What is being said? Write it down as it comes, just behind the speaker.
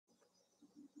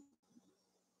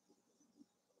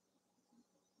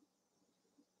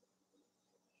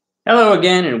Hello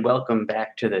again and welcome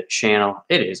back to the channel.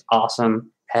 It is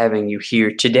awesome having you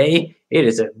here today. It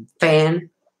is a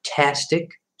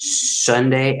fantastic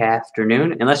Sunday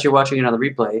afternoon, unless you're watching it on the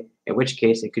replay, in which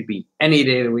case it could be any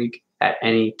day of the week at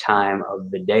any time of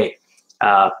the day.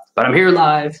 But I'm here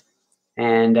live,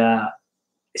 and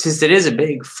since it is a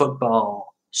big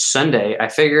football Sunday, I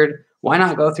figured why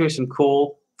not go through some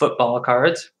cool football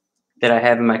cards that I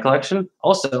have in my collection.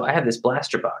 Also, I have this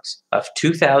blaster box of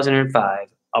 2005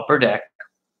 Upper Deck.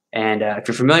 And if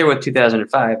you're familiar with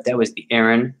 2005, that was the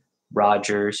Aaron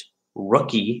Rodgers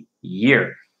rookie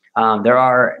year. There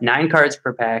are 9 cards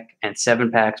per pack and 7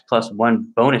 packs plus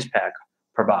 1 bonus pack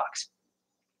per box.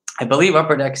 I believe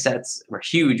Upper Deck sets were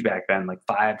huge back then, like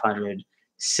 500,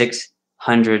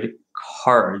 600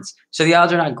 cards. So the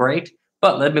odds are not great,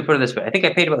 but let me put it this way. I think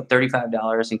I paid about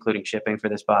 $35, including shipping, for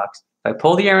this box. If I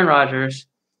pull the Aaron Rodgers,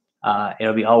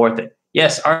 it'll be all worth it.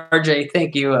 Yes, RJ,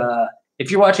 thank you. If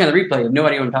you're watching on the replay, you have no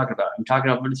idea what I'm talking about. I'm talking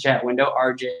over the chat window.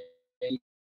 RJ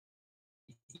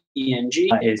ENG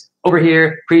is over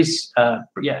here.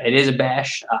 Yeah, it is a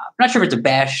bash. I'm not sure if it's a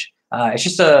bash. It's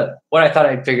just what I thought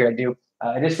I'd figure I'd do.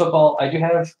 It is football. I do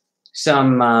have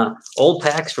some old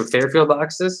packs from Fairfield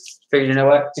boxes. Figured, you know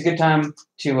what? It's a good time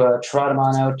to trot them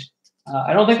on out.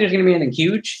 I don't think there's going to be anything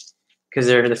huge because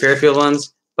they're the Fairfield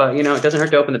ones, but, you know, it doesn't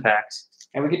hurt to open the packs.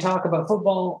 And we could talk about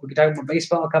football. We could talk about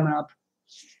baseball coming up.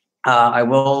 I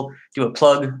will do a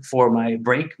plug for my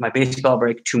baseball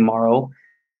break tomorrow.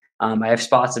 I have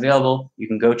spots available. You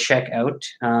can go check out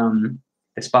the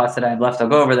spots that I have left. I'll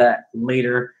go over that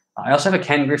later. I also have a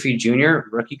Ken Griffey Jr.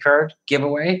 rookie card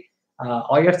giveaway.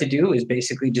 All you have to do is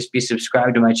basically just be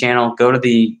subscribed to my channel, go to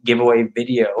the giveaway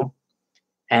video,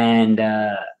 and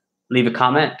leave a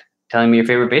comment telling me your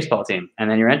favorite baseball team,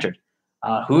 and then you're entered.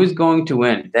 Who's going to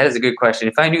win? That is a good question.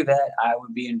 If I knew that, I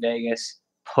would be in Vegas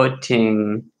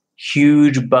putting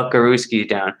huge buckarooskies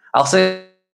down. I'll say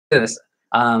this.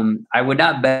 I would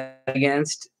not bet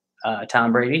against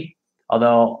Tom Brady,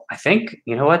 although I think,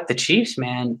 you know what, the Chiefs,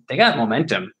 man, they got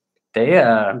momentum. They,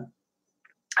 I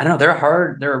don't know,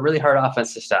 they're a really hard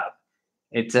offense to stop.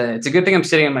 It's a good thing I'm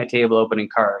sitting at my table opening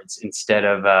cards instead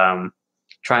of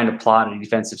trying to plot a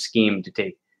defensive scheme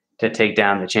to take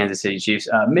down the Kansas City Chiefs.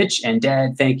 Mitch and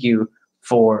Dad, thank you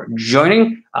for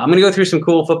joining. I'm going to go through some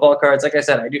cool football cards. Like I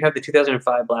said, I do have the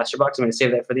 2005 blaster box. I'm going to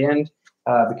save that for the end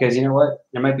because, you know what,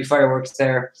 there might be fireworks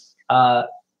there.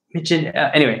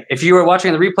 Anyway, if you are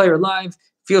watching on the replay or live,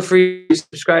 feel free to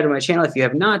subscribe to my channel. If you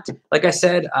have not, like I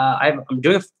said, I'm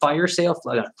doing a flash sale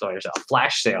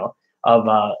of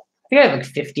I think I have like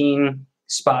 15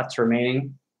 spots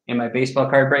remaining in my baseball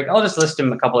card break. I'll just list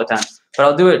them a couple of times, but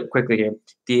I'll do it quickly here.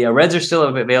 The Reds are still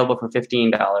available for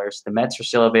 $15. The Mets are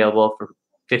still available for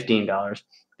 $15.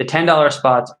 The $10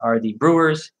 spots are the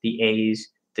Brewers, the A's,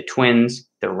 the Twins,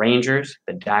 the Rangers,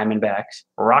 the Diamondbacks,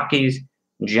 Rockies,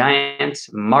 Giants,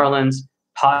 Marlins,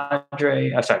 Pirates,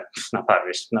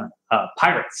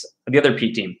 the other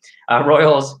P team,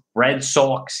 Royals, Red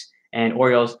Sox, and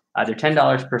Orioles. They're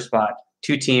 $10 per spot,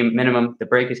 2-team minimum. The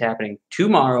break is happening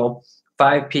tomorrow,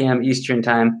 5 p.m. Eastern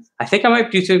time. I think I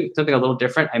might do something a little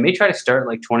different. I may try to start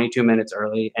like 22 minutes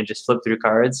early and just flip through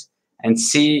cards and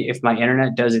see if my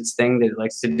internet does its thing that it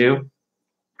likes to do.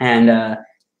 And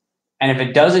if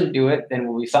it doesn't do it, then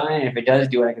we'll be fine. And if it does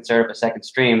do it, I can start up a second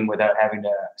stream without having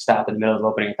to stop in the middle of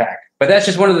opening a pack. But that's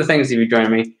just one of the things if you're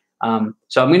joining me.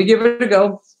 So I'm going to give it a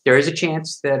go. There is a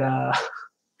chance that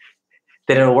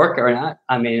that it'll work or not.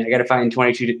 I mean, I got to find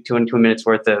 22 minutes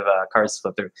worth of cards to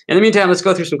flip through. In the meantime, let's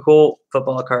go through some cool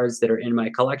football cards that are in my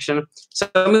collection. Some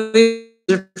of these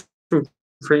are from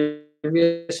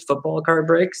previous football card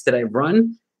breaks that I've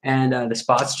run, and the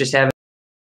spots just have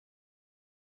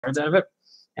cards out of it.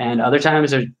 And other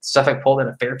times there's stuff I pulled out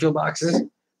of Fairfield boxes.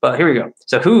 But here we go.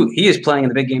 So he is playing in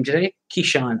the big game today?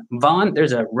 Keyshawn Vaughn.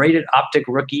 There's a rated optic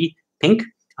rookie pink.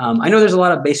 I know there's a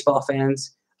lot of baseball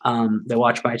fans that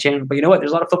watch my channel, but you know what?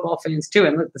 There's a lot of football fans too.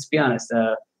 And let's be honest.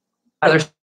 There's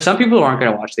some people who aren't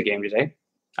going to watch the game today,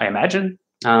 I imagine.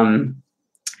 I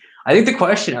think the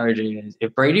question, RJ, is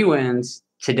if Brady wins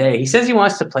today, he says he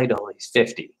wants to play till he's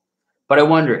 50. But I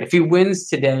wonder, if he wins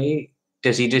today,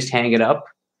 does he just hang it up?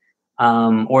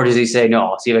 Or does he say, no,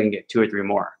 I'll see if I can get 2 or 3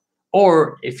 more?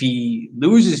 Or if he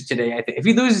loses today,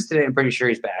 I'm pretty sure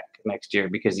he's back next year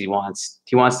because he wants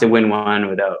to win one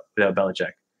without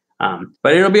Belichick.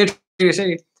 But it'll be interesting to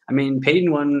see. I mean,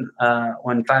 Peyton won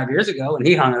 5 years ago, and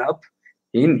he hung it up.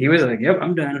 He was like, "Yep,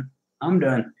 I'm done.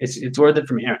 It's worth it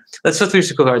for me." Anyway, let's flip through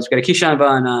some cool cards. We've got a Keyshawn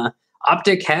Vaughn.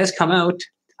 Optic has come out.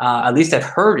 At least I've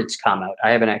heard it's come out. I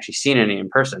haven't actually seen any in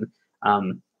person.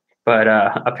 But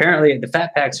apparently the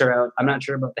fat packs are out. I'm not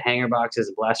sure about the hanger boxes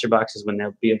and blaster boxes when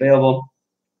they'll be available.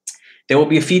 There will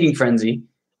be a feeding frenzy.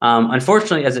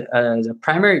 Unfortunately, as a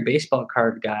primary baseball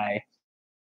card guy,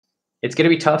 it's going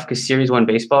to be tough because Series 1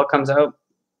 baseball comes out.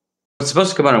 It's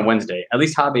supposed to come out on Wednesday. At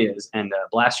least Hobby is, and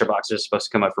blaster boxes are supposed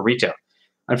to come out for retail.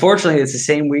 Unfortunately, it's the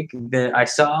same week that I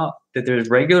saw that there's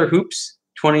regular hoops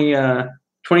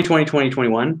 2020,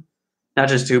 2021, not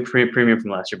just two premium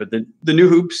from last year, but the new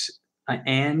hoops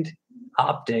and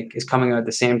Optic is coming out at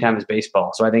the same time as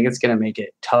baseball. So I think it's going to make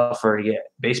it tougher to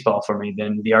get baseball for me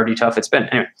than the already tough it's been.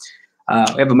 Anyway,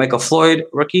 we have a Michael Floyd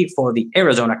rookie for the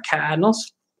Arizona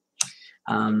Cardinals.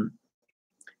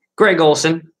 Greg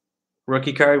Olson,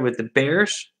 rookie card with the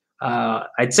Bears.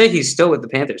 I'd say he's still with the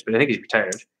Panthers, but I think he's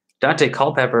retired. Dante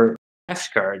Culpepper,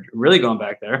 draft card, really going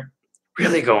back there,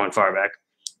 really going far back.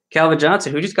 Calvin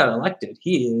Johnson, who just got elected,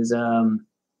 he's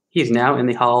now in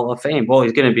the Hall of Fame. Well,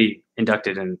 he's going to be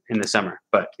inducted in the summer,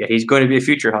 but yeah, he's going to be a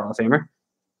future Hall of Famer.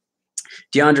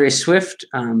 DeAndre Swift,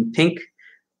 pink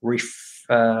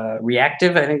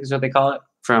reactive, I think is what they call it,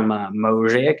 from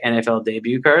Mosaic NFL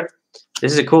debut card.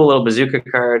 This is a cool little bazooka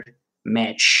card,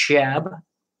 Matt Schaub.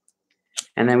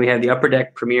 And then we have the Upper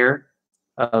Deck Premier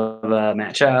of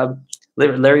Matt Schaub.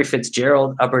 Larry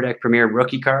Fitzgerald, Upper Deck Premier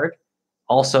rookie card,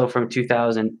 also from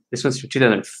 2000. This one's from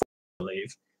 2004, I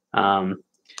believe.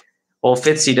 Well,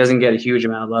 Fitzy doesn't get a huge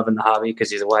amount of love in the hobby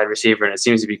because he's a wide receiver, and it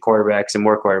seems to be quarterbacks and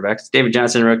more quarterbacks. David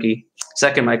Johnson, rookie.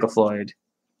 Second, Michael Floyd.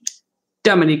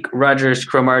 Dominique Rodgers,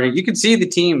 Cromartie. You can see the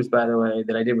teams, by the way,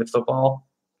 that I did with football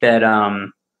that I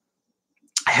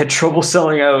had trouble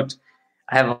selling out.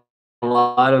 I have a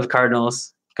lot of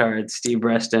Cardinals cards, Steve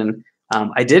Breston.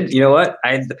 I did, you know what?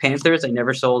 I had the Panthers. I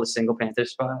never sold a single Panther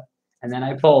spot. And then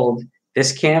I pulled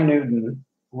this Cam Newton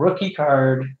rookie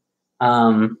card.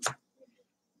 I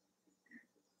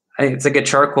think it's like a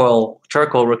charcoal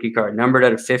rookie card, numbered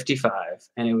out of 55.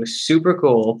 And it was super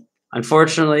cool.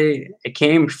 Unfortunately, it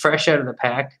came fresh out of the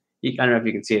pack. I don't know if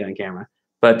you can see it on camera,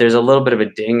 but there's a little bit of a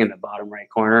ding in the bottom right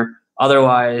corner.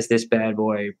 Otherwise, this bad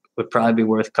boy would probably be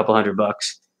worth a couple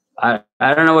 $100. I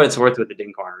don't know what it's worth with the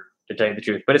ding corner, to tell you the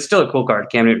truth, but it's still a cool card,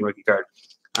 Cam Newton rookie card.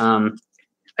 Yeah,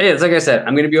 it's like I said,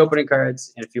 I'm going to be opening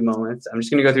cards in a few moments. I'm just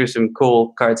going to go through some cool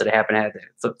cards that I happen to have to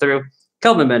flip through.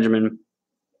 Kelvin Benjamin.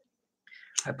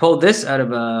 I pulled this out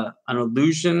of an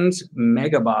Illusions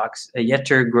Mega Box, a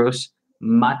Yetur Gross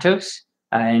Matos.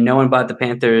 And no one bought the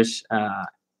Panthers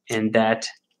in that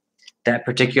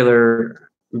particular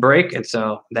break, and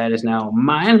so that is now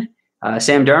mine.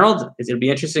 Sam Darnold, it'll be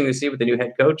interesting to see with the new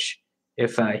head coach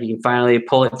if he can finally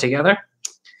pull it together.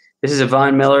 This is a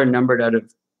Von Miller numbered out of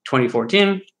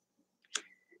 2014.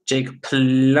 Jake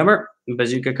Plummer,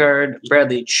 bazooka card.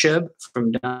 Bradley Chubb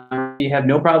from Don. You have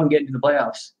no problem getting to the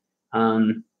playoffs.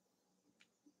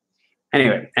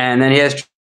 Anyway, and then he has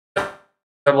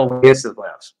trouble when he gets to the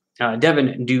playoffs.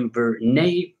 Devin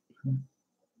Duvernay,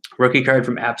 rookie card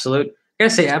from Absolute. I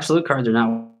gotta say, Absolute cards are not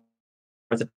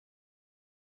worth a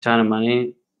ton of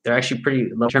money. They're actually pretty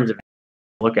low in terms of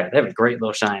look at. They have a great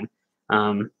low shine.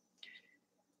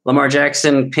 Lamar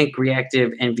Jackson, pink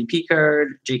reactive MVP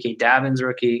card. J.K. Dobbins,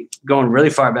 rookie. Going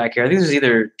really far back here. I think this was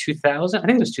either 2000. I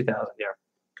think it was 2000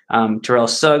 there. Terrell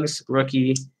Suggs,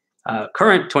 rookie.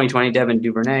 Current 2020, Devin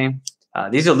Duvernay.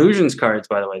 These Illusions cards,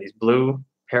 by the way, these blue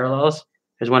parallels.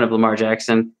 There's one of Lamar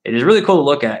Jackson. It is really cool to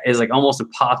look at. It's like almost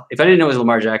impossible. If I didn't know it was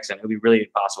Lamar Jackson, it would be really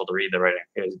impossible to read the writing.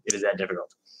 It is that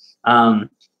difficult.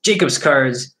 Jacob's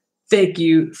cards. Thank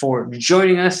you for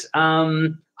joining us.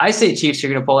 I say Chiefs are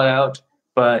going to pull it out,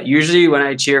 but usually when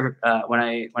I cheer, when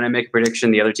I make a prediction,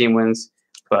 the other team wins.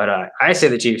 But I say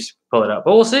the Chiefs pull it out.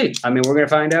 But we'll see. I mean, we're going to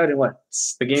find out in what?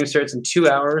 The game starts in 2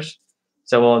 hours,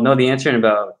 so we'll know the answer in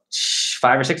about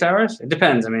 5 or 6 hours. It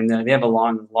depends. I mean, they have a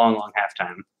long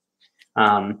halftime.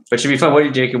 But it should be fun. What do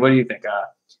you, Jacob? What do you think?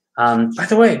 By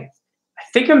the way, I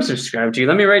think I'm subscribed to you.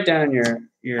 Let me write down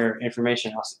your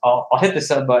information. I'll hit the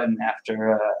sub button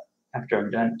after I'm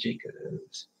done,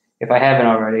 Jacobs, if I haven't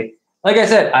already. Like I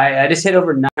said, I just hit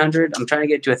over 900. I'm trying to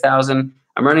get to 1,000.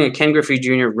 I'm running a Ken Griffey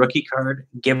Jr. rookie card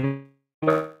giveaway.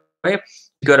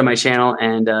 Go to my channel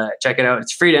and check it out.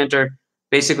 It's free to enter.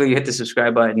 Basically, you hit the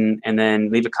subscribe button and then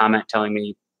leave a comment telling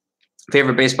me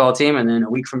favorite baseball team. And then a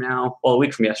week from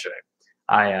yesterday,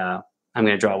 I'm going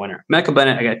to draw a winner. Michael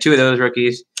Bennett, I got 2 of those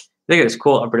rookies. Look at this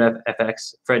cool Upper Deck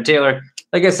FX. Fred Taylor.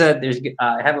 Like I said,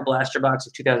 I have a blaster box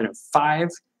of 2005.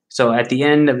 So at the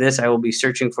end of this, I will be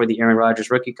searching for the Aaron Rodgers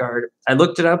rookie card. I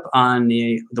looked it up on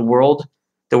the world's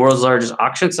largest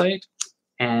auction site,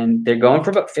 and they're going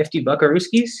for about 50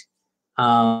 buckarooskies.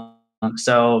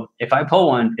 So if I pull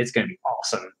one, it's going to be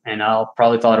awesome, and I'll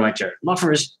probably follow to my chart.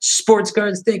 Muffers Sports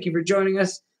Cards, thank you for joining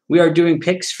us. we are doing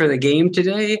picks for the game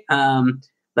today.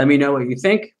 Let me know what you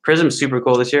think. Prism's super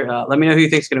cool this year. Let me know who you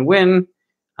think's going to win.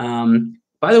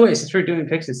 By the way, since we're doing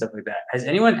picks and stuff like that, has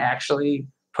anyone actually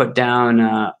put down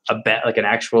a bet, like an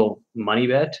actual money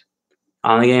bet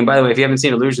on the game? By the way, if you haven't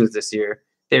seen Illusions this year,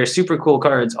 they're super cool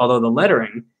cards, although the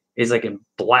lettering is like in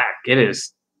black. It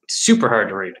is super hard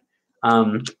to read.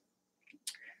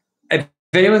 If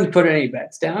anyone's put any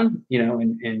bets down,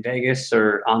 in Vegas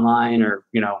or online or,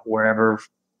 wherever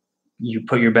you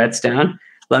put your bets down,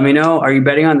 let me know. Are you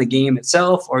betting on the game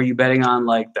itself, or are you betting on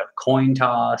like the coin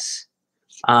toss,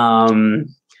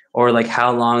 or like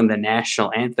how long the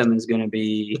national anthem is going to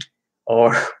be,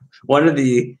 or one of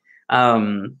the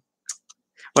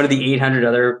 800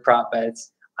 other prop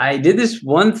bets? I did this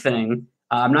one thing.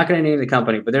 I'm not going to name the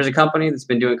company, but there's a company that's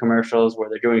been doing commercials where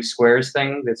they're doing Squares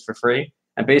thing that's for free.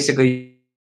 And basically,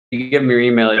 you give them your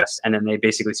email address, and then they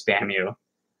basically spam you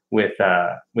with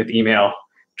email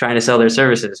trying to sell their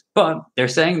services. But they're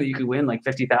saying that you could win like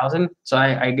 50,000. So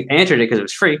I answered it because it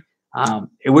was free.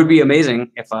 It would be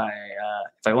amazing if I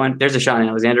won. There's a Sean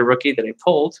Alexander rookie that I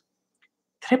pulled.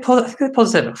 I think I pulled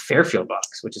this out of a Fairfield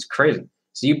box, which is crazy.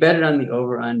 So you bet it on the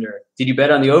over/under. Did you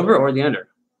bet on the over or the under?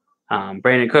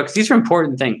 Brandon Cooks. These are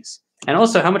important things. And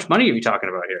also, how much money are we talking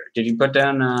about here? Did you put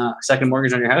down a second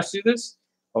mortgage on your house to do this?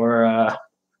 Or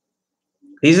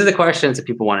these are the questions that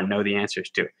people want to know the answers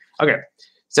to. Okay.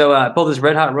 So I pulled this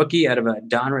red hot rookie out of a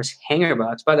Donruss hanger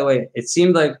box. By the way, it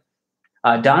seemed like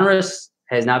Donruss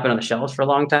has not been on the shelves for a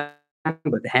long time,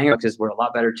 but the hanger boxes were a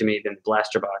lot better to me than the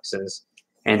blaster boxes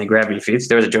and the gravity feeds.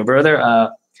 There was a Joe Burrow there.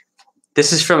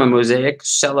 This is from a Mosaic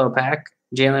cello pack.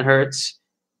 Jalen Hurts,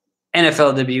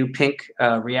 NFL debut, pink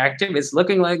reactive. It's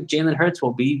looking like Jalen Hurts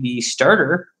will be the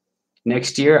starter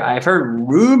next year. I've heard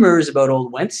rumors about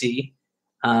old Wentzy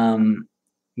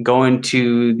going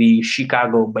to the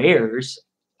Chicago Bears.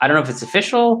 I don't know if it's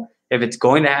official, if it's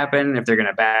going to happen, if they're going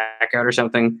to back out or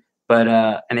something. But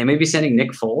and they may be sending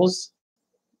Nick Foles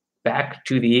back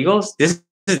to the Eagles.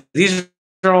 These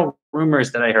are all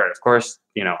rumors that I heard. Of course,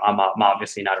 I'm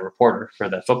obviously not a reporter for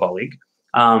the football league,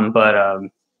 but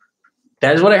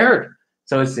that is what I heard.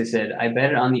 So they said I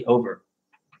bet it on the over,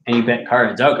 and you bet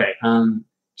cards. Okay.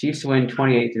 Chiefs win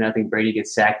 28-0. Brady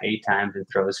gets sacked 8 times and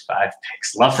throws 5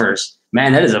 picks. Luffers,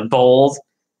 man, that is a bold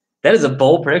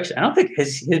prediction. I don't think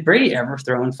has Brady ever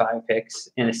thrown 5 picks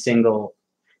in a single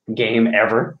game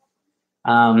ever.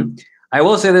 I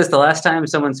will say this: the last time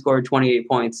someone scored 28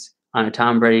 points on a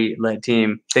Tom Brady-led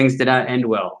team, things did not end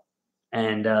well,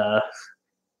 and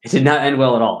it did not end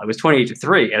well at all. It was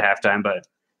 28-3 at halftime, but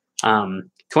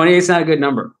 28 is not a good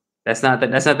number. That's not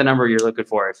the number you're looking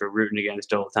for if you're rooting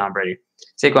against old Tom Brady.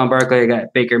 Saquon Barkley, I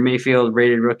got Baker Mayfield,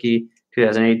 rated rookie,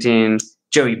 2018.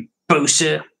 Joey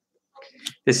Bosa.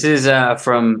 This is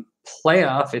from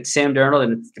playoff. It's Sam Darnold,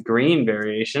 and it's the green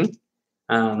variation.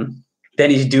 Then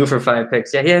he's due for 5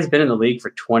 picks. Yeah, he has been in the league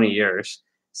for 20 years.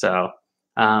 So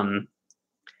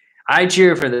I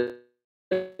cheer for the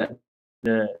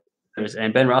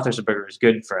and Ben Roethlisberger is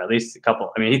good for at least a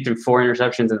couple. I mean, he threw 4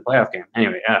 interceptions in the playoff game.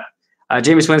 Anyway,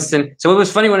 Jameis Winston. So it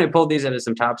was funny when I pulled these out of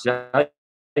some top value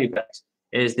bets.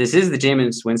 This is the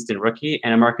Jameis Winston rookie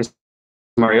and a Marcus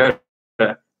Mariota,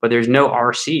 but there's no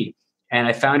RC. And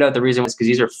I found out the reason was because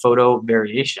these are photo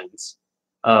variations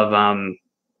of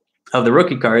the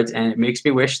rookie cards, and it makes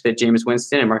me wish that Jameis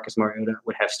Winston and Marcus Mariota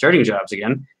would have starting jobs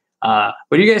again. What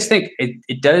do you guys think?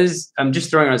 It does. I'm just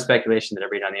throwing out speculation that I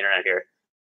read on the internet here.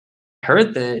 I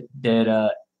heard that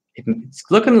it's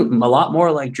looking a lot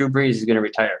more like Drew Brees is going to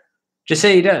retire. Just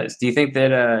say he does. Do you think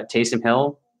that Taysom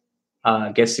Hill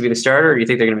gets to be the starter? Or do you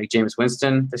think they're going to make Jameis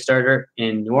Winston the starter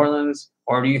in New Orleans?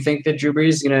 Or do you think that Drew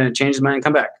Brees is going to change his mind and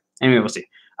come back? Anyway, we'll see.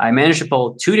 I managed to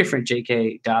pull 2 different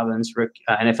J.K. Dobbins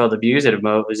NFL debuts out of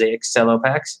Mosaic cello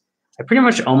packs. I pretty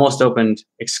much almost opened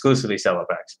exclusively cello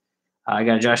packs. I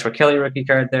got a Joshua Kelly rookie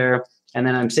card there. And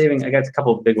then I'm saving – I got a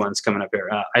couple of big ones coming up here.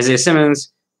 Isaiah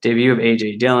Simmons, debut of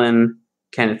A.J. Dillon,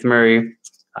 Kenneth Murray.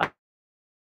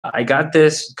 I got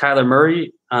this Kyler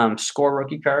Murray score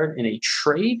rookie card in a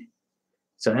trade.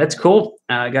 So that's cool.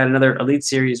 I got another Elite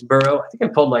Series Burrow. I think I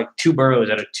pulled like 2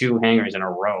 Burrows out of 2 hangers in a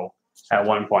row at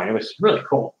one point. It was really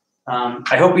cool.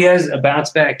 I hope he has a bounce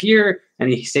back year and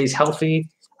he stays healthy.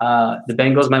 The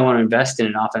Bengals might want to invest in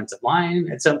an offensive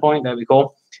line at some point. That'd be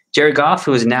cool. Jared Goff,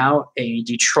 who is now a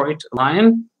Detroit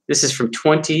Lion. This is from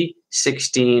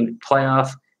 2016 playoff.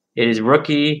 It is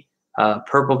rookie,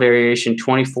 purple variation,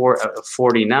 24 out of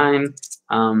 49.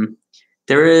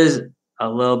 There is a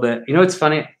little bit. You know what's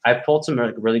funny? I pulled some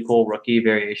like really cool rookie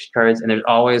variation cards, and there's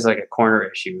always like a corner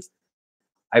issue.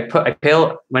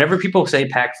 Whenever people say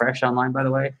pack fresh online, by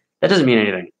the way, that doesn't mean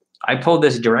anything. I pulled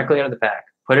this directly out of the pack,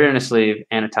 put it in a sleeve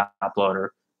and a top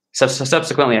loader.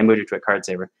 Subsequently, I moved it to a card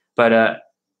saver, but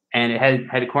and it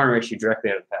had a corner issue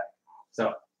directly out of the pack.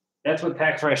 So that's what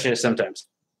pack fresh is sometimes.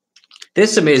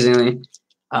 This amazingly,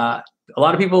 a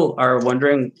lot of people are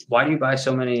wondering, why do you buy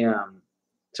so many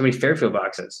Fairfield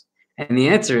boxes? And the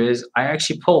answer is, I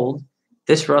actually pulled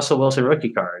this Russell Wilson rookie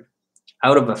card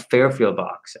out of a Fairfield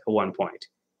box at one point.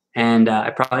 And I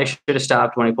probably should have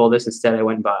stopped when I pulled this. Instead, I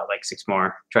went and bought like 6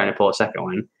 more, trying to pull a second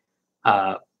one.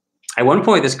 At one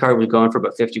point, this card was going for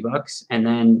about $50. And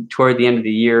then toward the end of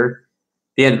the year,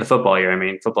 the end of the football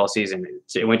year, football season,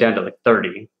 it went down to like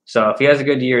 30. So if he has a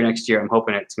good year next year, I'm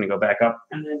hoping it's going to go back up.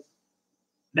 And then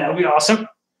that'll be awesome.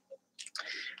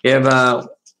 We have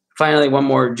finally one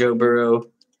more Joe Burrow.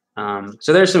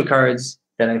 So there's some cards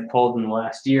that I've pulled in the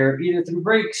last year, either through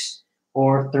breaks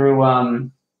or through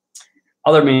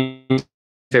other means.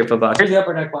 Fairfield box. Here's the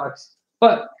upper deck box.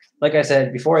 But like I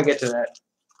said, before I get to that,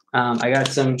 I got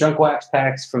some junk wax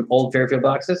packs from old Fairfield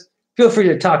boxes. Feel free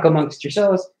to talk amongst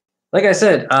yourselves. Like I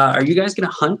said, are you guys going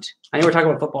to hunt? I know we're talking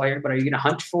about football here, but are you going to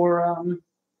hunt for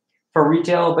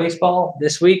retail baseball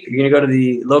this week? Are you going to go to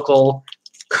the local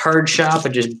card shop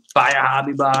and just buy a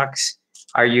hobby box?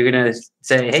 Are you going to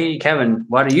say, hey, Kevin,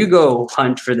 why don't you go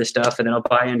hunt for this stuff, and then I'll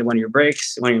buy into one of your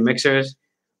breaks, one of your mixers?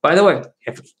 By the way,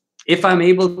 if I'm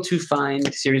able to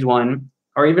find Series 1,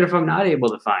 or even if I'm not able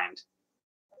to find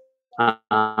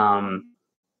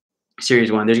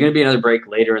Series 1, there's going to be another break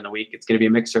later in the week. It's going to be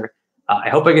a mixer. I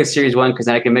hope I get Series 1, because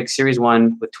then I can mix Series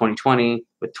 1 with 2020,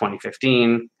 with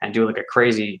 2015, and do like a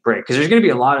crazy break. Because there's going to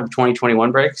be a lot of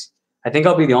 2021 breaks. I think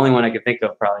I'll be the only one I can think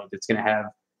of probably that's going to have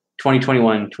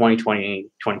 2021, 2020,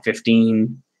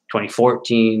 2015,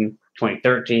 2014,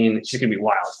 2013. It's just going to be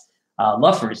wild.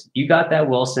 Luffers, you got that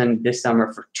Wilson this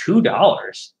summer for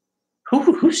 $2.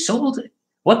 Who sold it?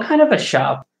 What kind of a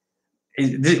shop? Was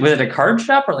it a card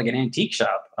shop or like an antique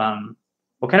shop?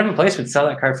 What kind of a place would sell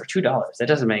that card for $2? That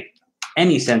doesn't make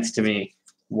any sense to me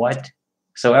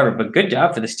whatsoever. But good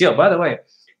job for the steal. By the way,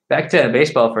 back to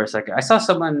baseball for a second. I saw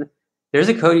someone. There's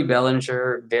a Cody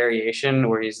Bellinger variation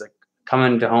where he's like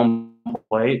coming to home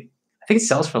plate. I think it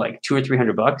sells for like $200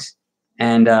 or $300.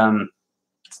 And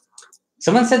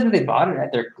someone said that they bought it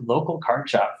at their local card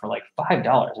shop for like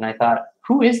 $5. And I thought,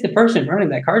 who is the person running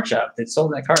that card shop that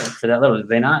sold that card for that little? Did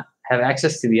they not have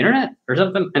access to the internet or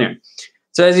something? Anyway,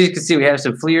 so as you can see, we have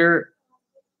some Fleer,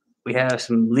 we have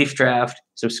some Leaf Draft,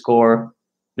 some Score,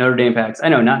 Notre Dame packs. I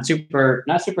know, not super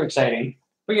exciting,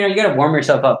 but you got to warm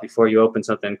yourself up before you open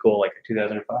something cool like a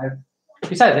 2005.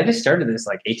 Besides, I just started this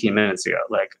like 18 minutes ago.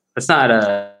 Like, it's not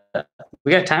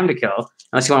we got time to kill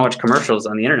unless you want to watch commercials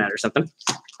on the internet or something.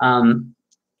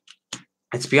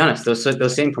 Let's be honest,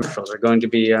 those same commercials are going to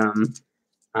be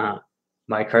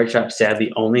my card shop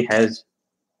sadly only has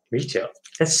retail.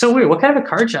 That's so weird. What kind of a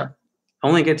card shop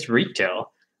only gets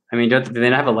retail? I mean, do they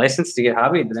not have a license to get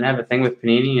hobby? Do they not have a thing with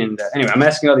Panini? And anyway, I'm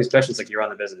asking all these questions like you're on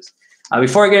the business.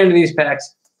 Before I get into these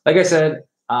packs, like I said,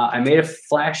 I made a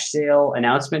flash sale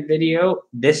announcement video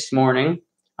this morning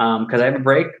because I have a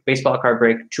break, baseball card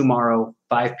break, tomorrow,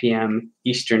 5 p.m.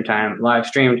 Eastern time, live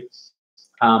streamed.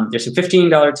 There's some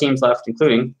 $15 teams left,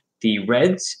 including the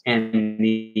Reds and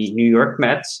the New York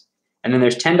Mets. And then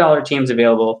there's $10 teams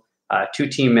available,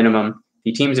 2-team minimum.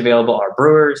 The teams available are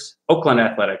Brewers, Oakland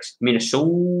Athletics,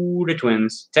 Minnesota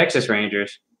Twins, Texas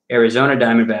Rangers, Arizona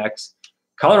Diamondbacks,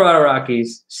 Colorado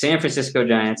Rockies, San Francisco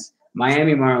Giants,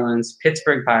 Miami Marlins,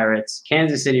 Pittsburgh Pirates,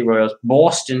 Kansas City Royals,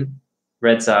 Boston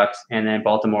Red Sox, and then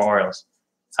Baltimore Orioles.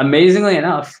 Amazingly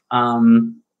enough, I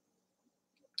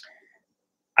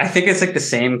think it's like the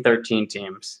same 13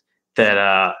 teams that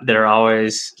are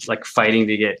always like fighting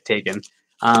to get taken.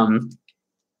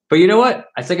 But you know what?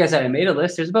 Like I said, I made a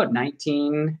list. There's about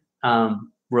 19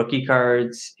 rookie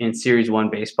cards in Series 1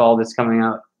 baseball that's coming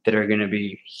out that are going to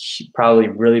be probably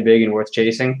really big and worth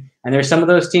chasing. And there's some of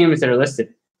those teams that are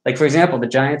listed. Like, for example, the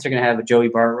Giants are going to have a Joey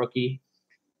Bart rookie.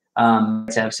 To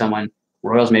have someone.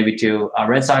 Royals maybe too.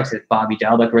 Red Sox have Bobby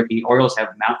Dalbec rookie. Orioles have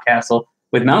Mountcastle.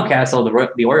 With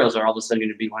Mountcastle, the Orioles are all of a sudden going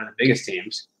to be one of the biggest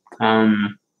teams. A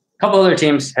couple other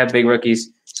teams have big rookies.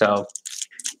 So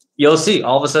you'll see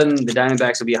all of a sudden the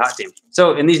Diamondbacks will be a hot team.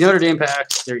 So in these Notre Dame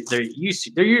packs, they're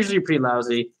usually pretty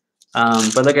lousy.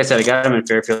 But like I said, I got them in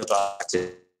Fairfield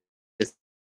boxes.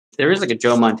 There is like a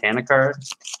Joe Montana card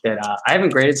that I haven't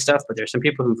graded stuff, but there's some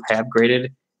people who have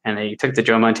graded, and they took the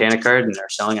Joe Montana card and they're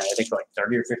selling it, I think, for like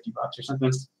 $30 or $50 or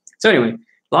something. So anyway,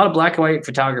 a lot of black and white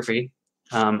photography.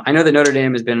 I know that Notre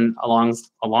Dame has been a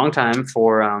long time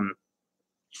for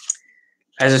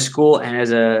as a school and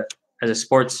as a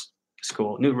sports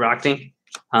school, Newt Rockne.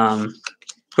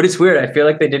 But it's weird. I feel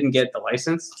like they didn't get the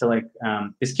license to like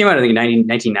this came out I think in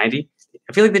 1990.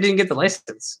 I feel like they didn't get the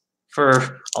license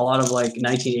for a lot of like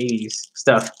 1980s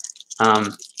stuff.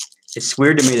 It's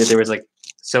weird to me that there was like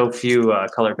so few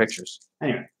color pictures.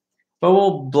 Anyway, but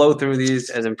we'll blow through these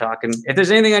as I'm talking. If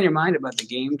there's anything on your mind about the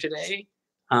game today,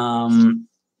 you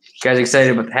guys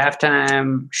excited about the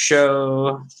halftime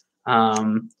show?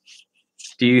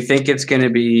 Do you think it's going to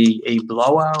be a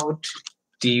blowout?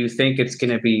 Do you think it's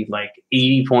going to be like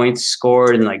 80 points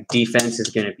scored and like defense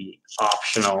is going to be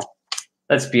optional?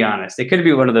 Let's be honest. It could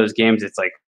be one of those games that's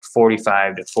like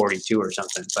 45-42 or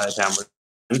something by the time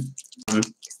we're done.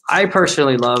 I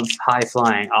personally love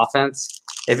high-flying offense.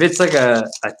 If it's like a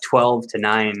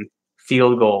 12-9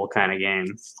 field goal kind of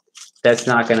game, that's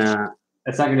not gonna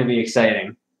be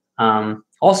exciting.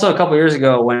 Also, a couple years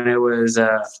ago when it was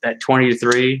that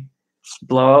 20-3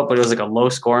 blowout, but it was like a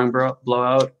low-scoring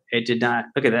blowout, it did not.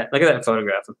 Look at that! Look at that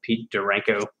photograph of Pete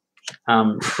Duranko,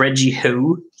 Reggie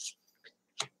Who.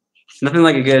 Nothing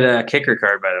like a good kicker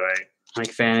card, by the way.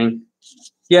 Mike Fanning.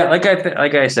 Yeah, like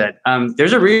I said,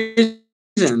 there's a reason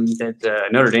that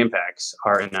Notre Dame packs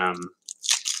are in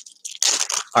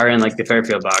like the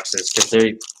Fairfield boxes because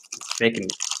they can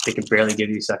barely give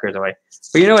these suckers away.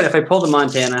 But you know what? If I pull the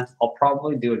Montana, I'll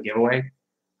probably do a giveaway.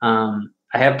 I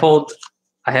have pulled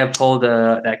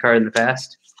that card in the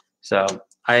past, so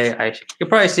I you'll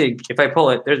probably see if I pull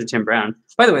it. There's a Tim Brown.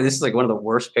 By the way, this is like one of the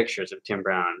worst pictures of Tim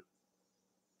Brown.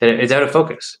 That it's out of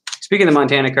focus. Speaking of the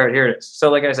Montana card, here it is.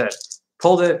 So like I said,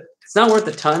 pulled it. It's not worth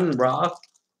a ton raw,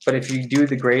 but if you do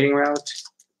the grading route,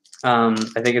 I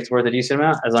think it's worth a decent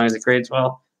amount as long as it grades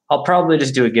well. I'll probably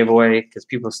just do a giveaway because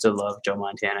people still love Joe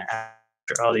Montana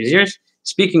after all these years.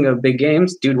 Speaking of big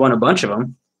games, dude won a bunch of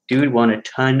them. Dude won a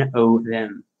ton of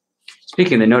them.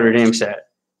 Speaking of the Notre Dame set,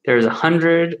 there's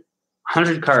 100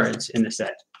 cards in the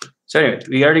set. So anyway,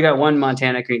 we already got one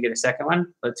Montana. Can we get a second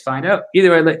one? Let's find out.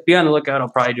 Either way, be on the lookout. I'll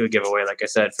probably do a giveaway, like I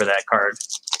said, for that card.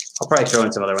 I'll probably throw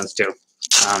in some other ones too.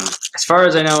 As far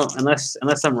as I know, unless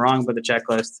I'm wrong about the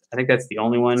checklist, I think that's the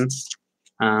only one.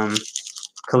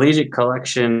 Collegiate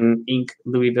Collection, Inc.,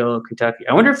 Louisville, Kentucky.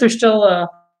 I wonder if they're still.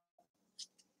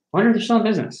 In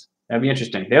business. That'd be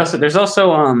interesting. There's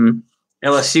also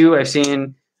LSU. I've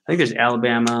seen. I think there's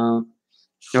Alabama,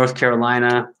 North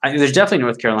Carolina. There's definitely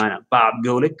North Carolina. Bob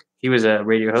Golick. He was a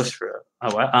radio host for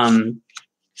a while.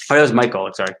 That was Mike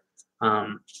Golick. Sorry.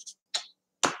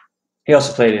 He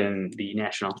also played in the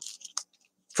National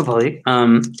Football League.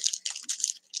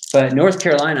 But North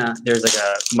Carolina, there's like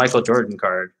a Michael Jordan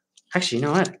card. Actually, you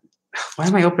know what? Why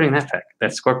am I opening that pack?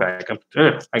 That score pack.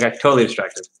 I got totally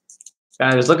distracted.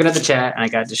 I was looking at the chat and I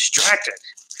got distracted.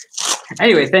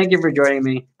 Anyway, thank you for joining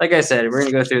me. Like I said, we're going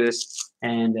to go through this,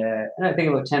 and I think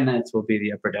about 10 minutes will be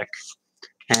the upper deck.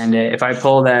 And if I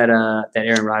pull that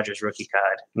Aaron Rodgers rookie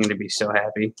card, I'm going to be so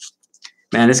happy.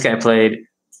 Man, this guy played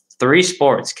 3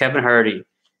 sports. Kevin Hardy,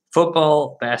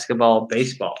 football, basketball,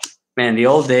 baseball. Man, the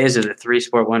old days of the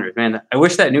 3-sport wonders. Man, I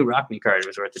wish that new Rockney card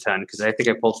was worth a ton because I think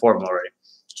I pulled 4 of them already.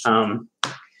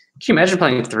 Can you imagine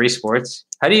playing 3 sports?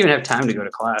 How do you even have time to go to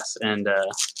class? And how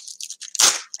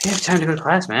do you have time to go to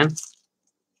class, man?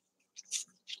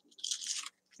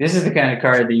 This is the kind of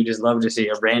card that you just love to see,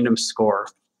 a random score.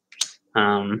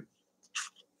 Apparently,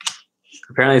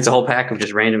 it's a whole pack of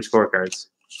just random scorecards.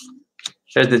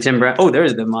 There's the Tim Brown. Oh,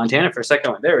 there's the Montana for a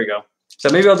second one. There we go. So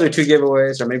maybe I'll do 2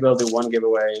 giveaways, or maybe I'll do 1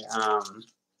 giveaway.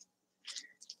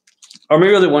 Or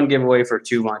maybe I'll do 1 giveaway for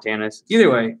 2 Montanas.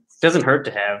 Either way, it doesn't hurt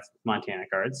to have Montana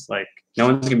cards. Like, no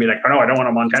one's going to be like, oh, no, I don't want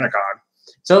a Montana card.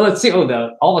 So let's see.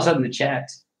 Oh, all of a sudden the chat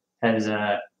has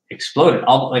exploded.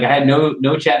 I had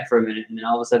no chat for a minute, and then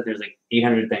all of a sudden there's like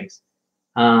 800 things.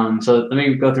 So let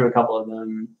me go through a couple of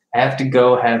them. I have to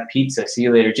go have pizza. See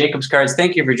you later. Jacob's Cards,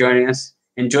 thank you for joining us.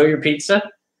 Enjoy your pizza.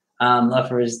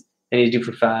 Leffers, they need to do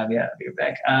for 5. Yeah, I'll be right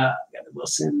back. Got the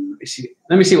Wilson.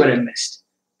 Let me see what I missed.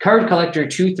 Card Collector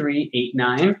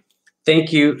 2389.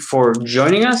 Thank you for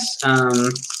joining us.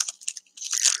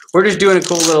 We're just doing a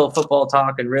cool little football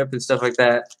talk and rip and stuff like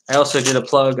that. I also did a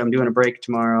plug. I'm doing a break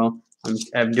tomorrow.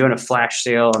 I'm doing a flash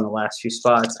sale on the last few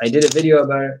spots. I did a video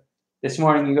about it this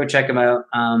morning. You can go check them out.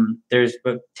 There's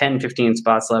about 10, 15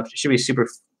 spots left. It should be super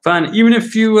fun. Even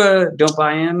if you don't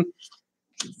buy in,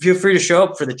 feel free to show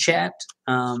up for the chat.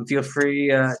 Feel free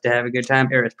to have a good time.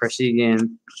 Eric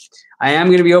Parsegian. I am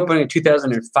going to be opening a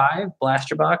 2005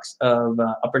 blaster box of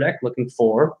Upper Deck, looking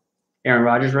for Aaron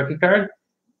Rodgers rookie card.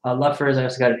 Leffers, I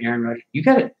also got an Aaron Rodgers. You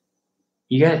got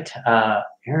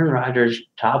Aaron Rodgers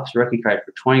Topps rookie card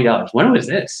for $20. When was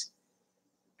this?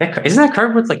 Isn't that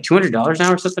card worth like $200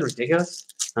 now or something ridiculous?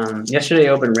 Yesterday, I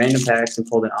opened random packs and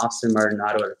pulled an Austin Martin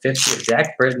auto at a 50, a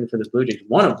Zach Britton for the Blue Jays,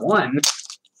 1 of 1,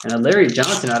 and a Larry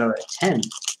Johnson auto at a 10.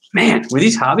 Man, were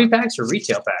these hobby packs or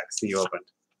retail packs that you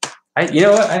opened? You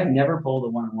know what? I've never pulled a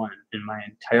 1-on-1 in my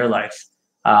entire life.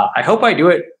 I hope I do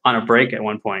it on a break at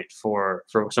one point for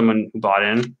someone who bought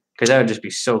in, because that would just be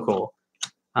so cool.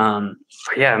 But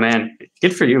yeah, man,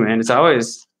 good for you, man. It's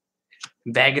always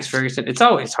Vegas Ferguson. It's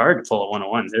always hard to pull a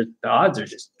 1-on-1. The odds are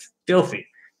just filthy.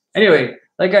 Anyway,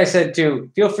 like I said, too,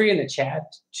 feel free in the chat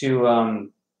to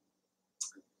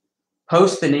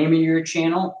post the name of your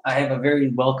channel. I have a very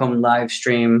welcome live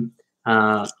stream.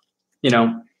 You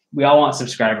know, we all want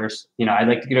subscribers. You know, I'd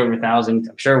like to get over 1,000.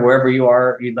 I'm sure wherever you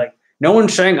are, you'd like. No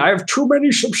one's saying I have too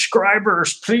many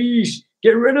subscribers. Please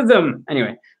get rid of them.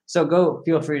 Anyway, so go.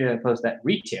 Feel free to post that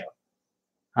retail.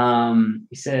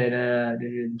 He said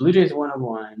Blue Jays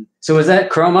 101. So was that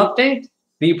Chrome update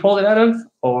that you pulled it out of,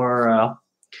 or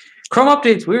Chrome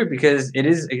update's weird because it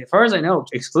is, as far as I know,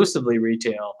 exclusively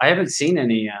retail. I haven't seen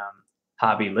any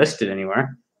hobby listed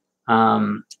anywhere.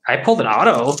 I pulled an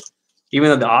auto, even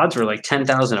though the odds were like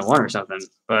 10,000 to 1 or something.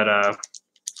 But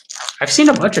I've seen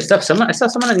a bunch of stuff. I saw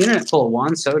someone on the internet pull a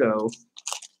Juan Soto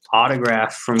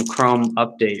autograph from Chrome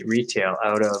update retail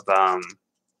out of I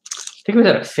think it was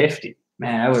out of 50.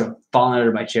 Man, I would have fallen out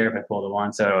of my chair if I pulled a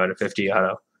Juan Soto out of 50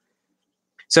 auto.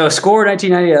 So score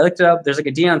 1990, I looked it up. There's like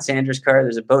a Deion Sanders card.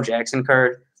 There's a Bo Jackson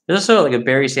card. There's also like a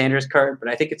Barry Sanders card, but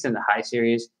I think it's in the high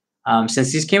series.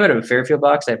 Since these came out of a Fairfield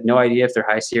box, I have no idea if they're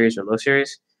high series or low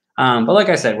series. But like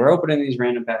I said, we're opening these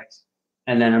random packs.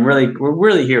 And then we're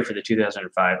really here for the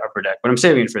 2005 Upper Deck, but I'm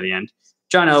saving it for the end.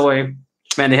 John Elway,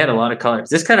 man, they had a lot of colors.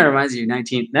 This kind of reminds you,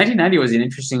 1990 was an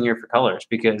interesting year for colors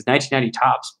because 1990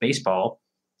 Topps baseball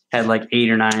had like 8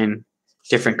 or 9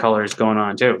 different colors going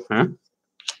on too. Huh?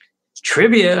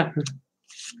 Trivia.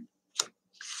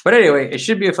 But anyway, it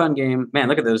should be a fun game. Man,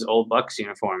 look at those old Bucks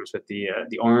uniforms with the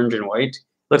orange and white.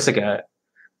 Looks like a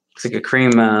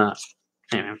cream.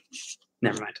 Anyway,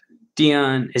 never mind.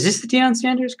 Deion, is this the Deion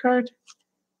Sanders card?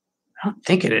 I don't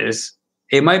think it is.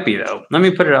 It might be though. Let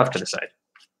me put it off to the side.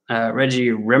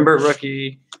 Reggie Rimbert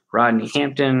rookie, Rodney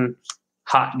Hampton,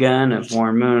 Hot Gun of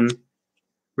Warren Moon,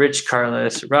 Rich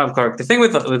Carlos, Rob Clark. The thing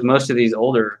with most of these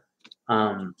older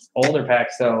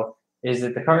packs though is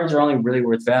that the cards are only really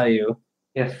worth value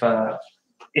if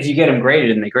you get them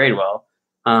graded and they grade well.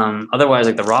 Otherwise,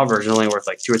 like the raw version is only worth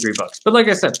like $2 or $3. But like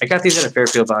I said, I got these out of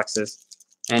Fairfield boxes,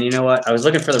 and you know what? I was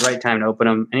looking for the right time to open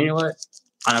them, and you know what?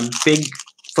 On a big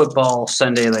football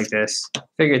Sunday like this, I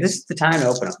figured this is the time to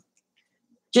open them.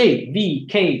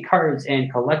 JVK Cards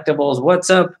and Collectibles, what's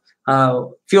up?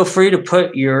 Feel free to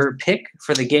put your pick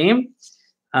for the game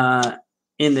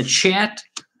in the chat.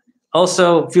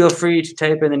 Also, feel free to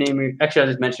type in the name of your. Actually, I'll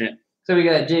just mention it. So we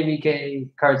got JVK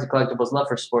Cards and Collectibles, Love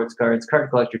for Sports Cards, Card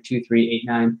Collector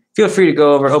 2389. Feel free to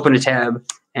go over, open a tab,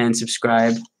 and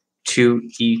subscribe to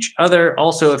each other.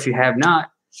 Also, if you have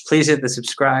not, please hit the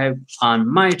subscribe on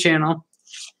my channel.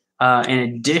 In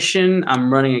addition,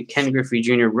 I'm running a Ken Griffey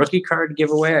Jr. rookie card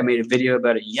giveaway. I made a video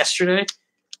about it yesterday.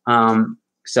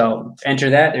 So enter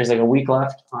that. There's like a week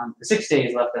left, 6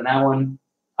 days left on that one.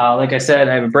 Like I said,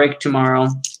 I have a break tomorrow.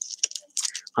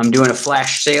 I'm doing a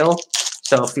flash sale,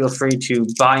 so feel free to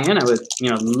buy in. I would,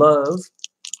 love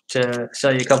to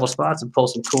sell you a couple spots and pull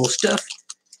some cool stuff.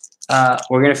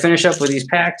 We're going to finish up with these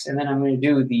packs, and then I'm going to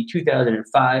do the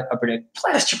 2005 Upper Deck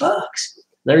Plaster Box.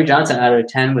 Larry Johnson out of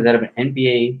 10 was out of an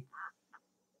NBA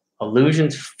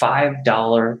Illusions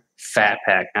 $5 fat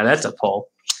pack. Now that's a pull.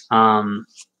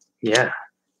 Yeah,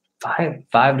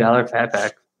 $5 fat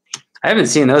pack. I haven't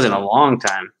seen those in a long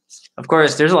time. Of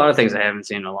course, there's a lot of things I haven't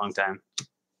seen in a long time.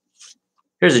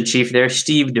 Here's a Chief there,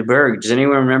 Steve DeBerg. Does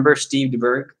anyone remember Steve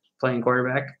DeBerg playing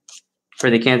quarterback for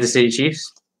the Kansas City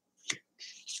Chiefs?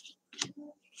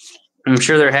 I'm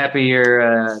sure they're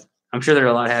happier. I'm sure they're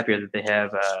a lot happier that they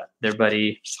have their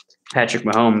buddy Patrick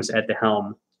Mahomes at the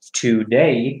helm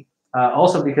today.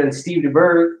 Also, because Steve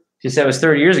DeBerg, since that was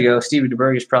 30 years ago, Steve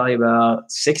DeBerg is probably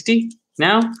about 60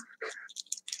 now. Can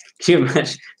you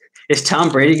imagine? Is Tom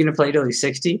Brady going to play till he's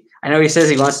 60? I know he says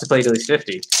he wants to play till he's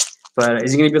 50. But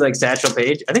is he going to be like Satchel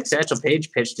Paige? I think Satchel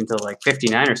Paige pitched until like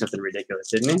 59 or something ridiculous,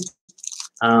 didn't he?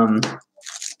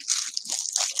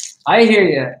 I hear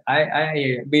you. I hear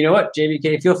you. But you know what,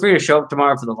 JBK? Feel free to show up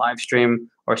tomorrow for the live stream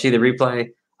or see the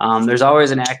replay. There's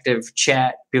always an active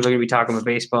chat. People are going to be talking about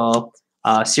baseball.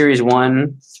 Series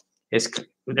 1 is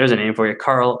 – there's a name for you,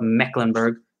 Carl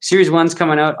Mecklenburg. Series 1's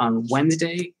coming out on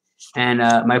Wednesday. And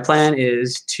my plan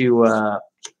is to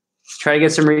try to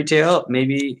get some retail.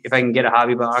 Maybe if I can get a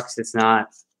hobby box that's not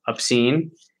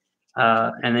obscene.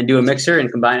 And then do a mixer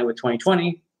and combine it with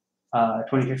 2020.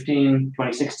 2015,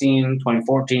 2016,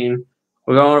 2014.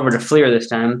 We're going over to Fleer this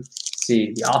time. Let's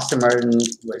see, the Austin Martin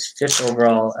was 5th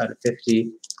overall out of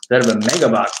 50. Instead of a mega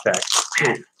box pack.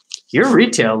 Man, your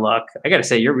retail luck. I got to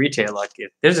say, your retail luck.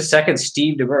 If there's a second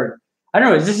Steve DeBerg. I don't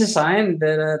know. Is this a sign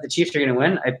that the Chiefs are going to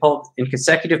win? I pulled in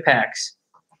consecutive packs.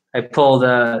 I pulled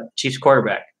Chiefs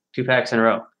quarterback 2 packs in a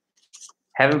row.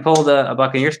 Haven't pulled a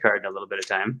Buccaneers card in a little bit of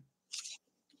time.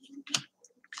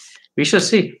 We shall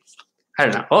see. I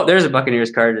don't know. Oh, there's a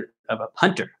Buccaneers card of a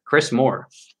punter, Chris Moore.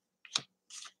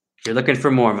 You're looking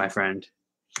for more, my friend.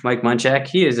 Mike Munchak.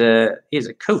 He is a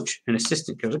coach, an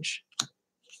assistant coach.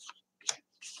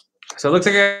 So it looks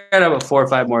like I got about 4 or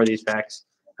 5 more of these packs.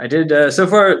 I did so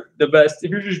far the best. If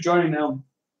you're just joining now,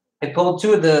 I pulled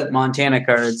 2 of the Montana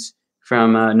cards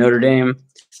from Notre Dame.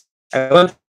 I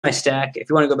went through my stack. If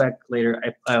you want to go back later,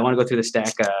 I want to go through the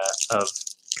stack of.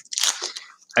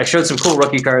 I showed some cool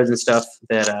rookie cards and stuff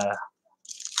that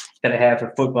I have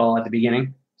for football at the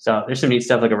beginning. So there's some neat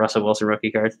stuff like a Russell Wilson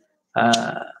rookie card.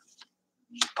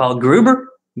 Paul Gruber,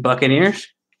 Buccaneers.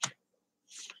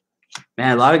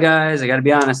 Man, a lot of guys, I got to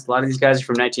be honest, a lot of these guys are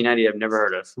from 1990 I've never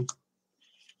heard of.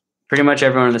 Pretty much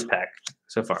everyone in this pack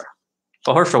so far.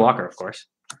 Oh, Herschel Walker, of course.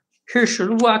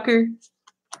 Herschel Walker.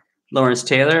 Lawrence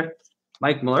Taylor.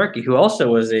 Mike Mularkey, who also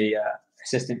was a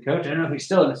assistant coach. I don't know if he's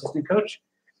still an assistant coach.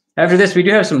 After this, we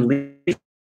do have some Leaf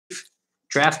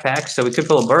draft packs, so we could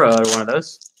pull a Burrow out of one of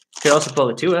those. Could also pull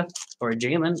a Tua or a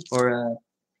Jalen or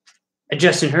a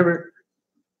Justin Herbert.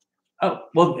 Oh,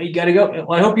 well, you got to go.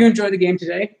 Well, I hope you enjoyed the game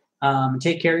today.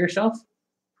 Take care of yourself.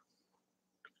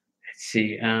 Let's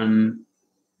see.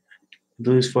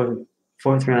 Blues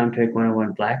fourth round pick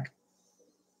 101 Black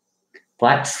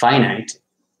Finite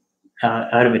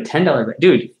out of a $10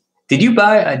 dude. Did you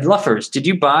buy Luffers? Did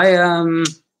you buy a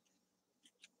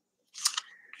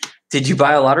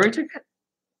lottery ticket?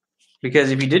 Because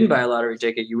if you didn't buy a lottery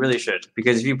ticket, you really should.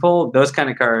 Because if you pull those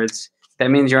kind of cards, that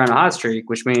means you're on a hot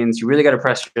streak, which means you really got to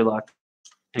press your luck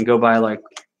and go buy like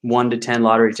 1 to 10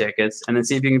 lottery tickets and then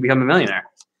see if you can become a millionaire.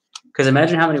 Because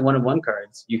imagine how many 1-of-1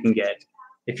 cards you can get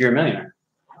if you're a millionaire.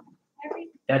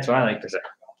 That's what I like to say.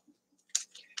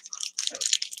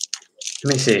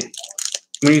 Let me see.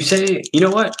 When you say, you know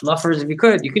what, Luffers, if you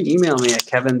could, you can email me at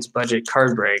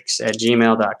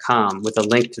kevinsbudgetcardbreaks@gmail.com with a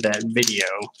link to that video,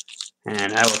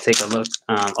 and I will take a look.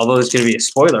 Although it's going to be a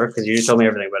spoiler because you just told me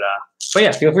everything. But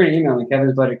yeah, feel free to email me,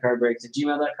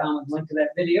 kevinsbudgetcardbreaks@gmail.com with a link to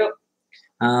that video.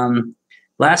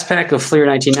 Last pack of Fleer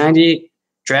 1990,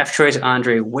 draft choice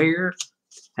Andre Ware.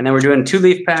 And then we're doing 2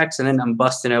 Leaf packs, and then I'm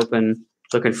busting open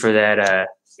looking for that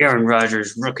Aaron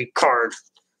Rodgers rookie card.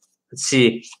 Let's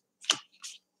see.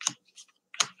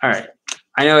 All right.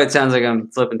 I know it sounds like I'm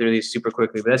flipping through these super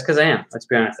quickly, but that's because I am. Let's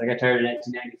be honest. I got tired of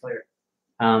 1990 Fleer.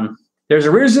 There's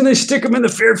a reason they stick them in the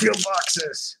Fairfield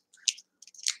boxes.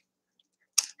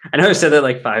 I know I said that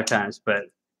like 5 times,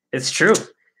 but it's true.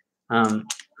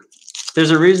 There's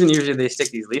a reason usually they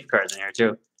stick these Leaf cards in here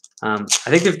too. I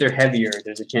think if they're heavier,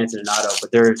 there's a chance at an auto,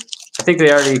 but I think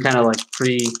they already kind of like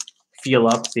feel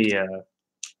up the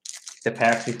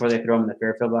packs before they throw them in the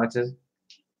Fairfield boxes.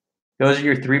 Those are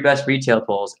your 3 best retail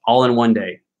pulls all in one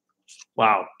day.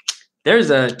 Wow.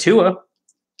 There's a Tua.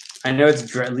 I know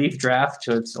it's Leaf draft,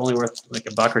 so it's only worth like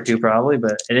 $1 or $2 probably,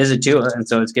 but it is a Tua, and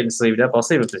so it's getting sleeved up. I'll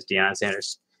sleeve up this Deion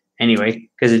Sanders anyway,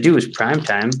 because the dude was prime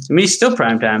time. I mean, he's still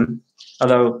prime time,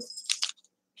 although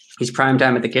he's prime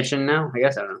time at the kitchen now. I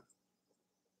guess I don't know.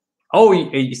 Oh,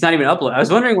 it's not even uploaded. I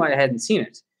was wondering why I hadn't seen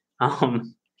it. I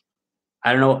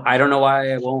don't know. I don't know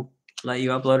why it won't let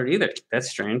you upload it either. That's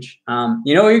strange.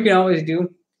 You know what you can always do?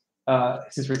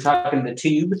 Since we're talking the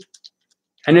tube,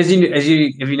 and if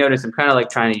you notice, I'm kind of like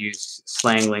trying to use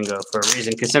slang lingo for a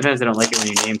reason because sometimes I don't like it when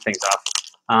you name things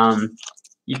off.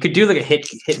 You could do like a hit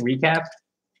recap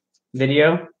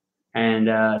video, and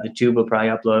the tube will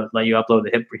probably let you upload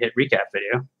the hit recap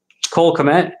video. Cole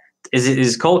Kmet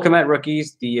is Cole Kmet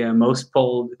rookies the most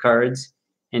pulled cards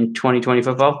in 2020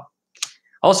 football?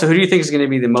 Also, who do you think is going to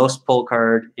be the most pulled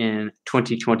card in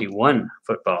 2021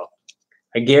 football?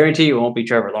 I guarantee you it won't be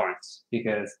Trevor Lawrence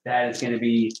because that is going to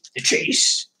be the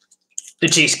chase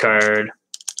card.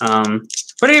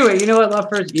 But anyway, you know what,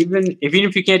 Luffers? Even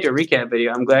if you can't do a recap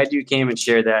video, I'm glad you came and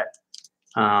shared that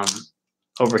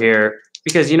over here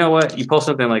because you know what? You post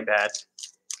something like that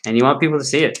and you want people to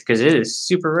see it because it is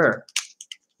super rare.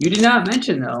 You did not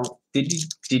mention though. Did you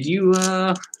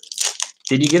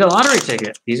get a lottery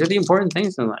ticket? These are the important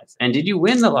things in life. And did you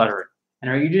win the lottery?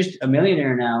 And are you just a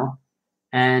millionaire now?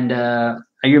 And are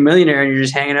you a millionaire and you're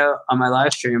just hanging out on my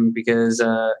live stream because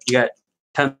you got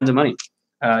tons of money?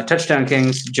 Touchdown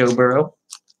Kings, Joe Burrow.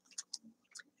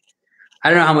 I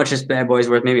don't know how much this bad boy is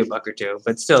worth, maybe $1 or $2,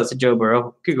 but still, it's a Joe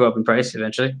Burrow. Could go up in price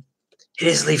eventually. It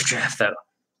is Leaf draft, though.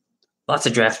 Lots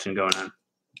of drafting going on.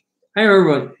 I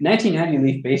remember when 1990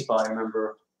 Leaf baseball, I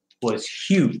remember was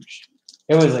huge.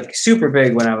 It was like super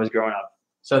big when I was growing up.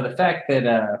 So the fact that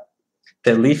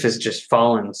that Leaf has just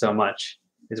fallen so much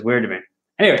is weird to me.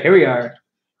 Anyway, here we are.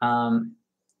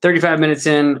 35 minutes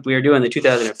in, we are doing the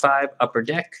 2005 Upper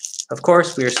Deck. Of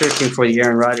course, we are searching for the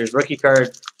Aaron Rodgers rookie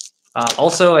card.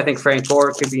 Also, I think Frank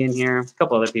Gore could be in here, a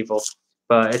couple other people,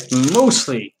 but it's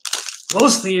mostly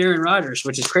Aaron Rodgers,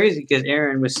 which is crazy because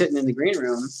Aaron was sitting in the green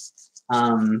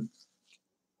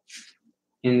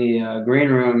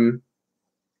room,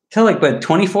 till like the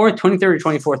 24th, 23rd, or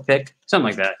 24th pick, something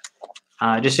like that.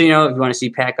 Just so you know, if you want to see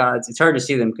pack odds, it's hard to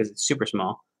see them because it's super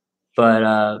small.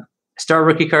 But star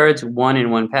rookie cards, 1 in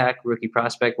 1 pack. Rookie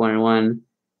prospect, 1 in 1.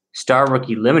 Star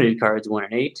rookie limited cards, 1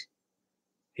 in 8.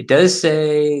 It does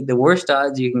say the worst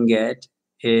odds you can get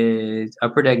is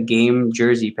Upper Deck game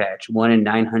jersey patch, 1 in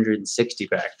 960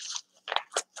 pack.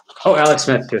 Oh, Alex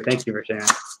Smith too. Thank you for sharing.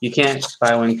 You can't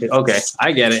buy one. Okay,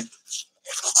 I get it.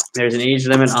 There's an age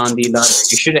limit on the lottery.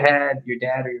 You should have had your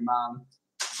dad or your mom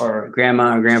or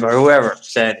grandma or grandpa or whoever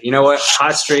said, you know what,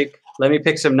 hot streak, let me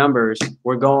pick some numbers.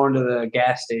 We're going to the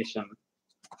gas station.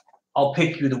 I'll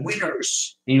pick you the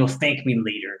winners, and you'll thank me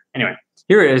later. Anyway,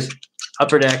 here it is,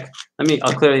 Upper Deck.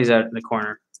 I'll clear these out in the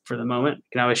corner for the moment. You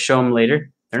can always show them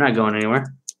later. They're not going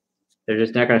anywhere. They're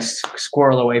just not going to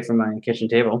squirrel away from my kitchen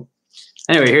table.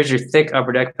 Anyway, here's your thick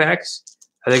Upper Deck packs.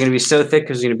 Are they going to be so thick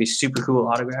because it's going to be super cool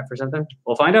autograph or something?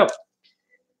 We'll find out.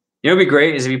 You know what would be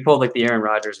great is if you pulled like the Aaron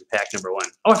Rodgers in pack number 1.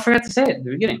 Oh, I forgot to say it at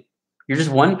the beginning. You're just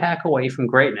 1 pack away from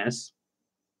greatness.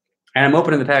 And I'm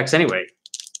opening the packs anyway.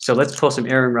 So let's pull some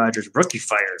Aaron Rodgers rookie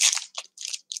fire.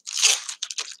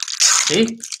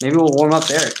 See? Maybe we'll warm up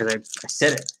there because I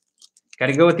said it. Got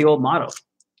to go with the old motto.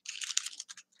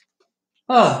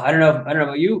 Oh, I don't know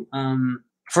about you.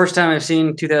 First time I've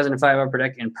seen 2005 Upper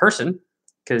Deck in person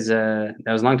because that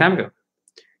was a long time ago.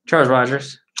 Charles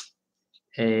Rodgers.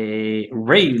 A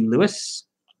Ray Lewis.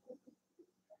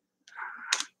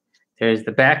 There's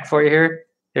the back for you here.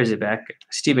 There's the back.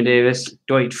 Stephen Davis.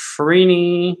 Dwight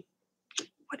Freeney.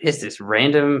 What is this?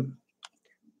 Random.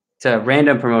 It's a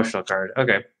random promotional card.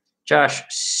 Okay. Josh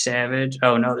Savage.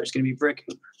 Oh, no, there's going to be brick.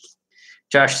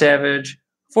 Josh Savage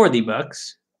for the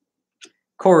Bucks.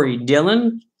 Corey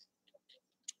Dillon.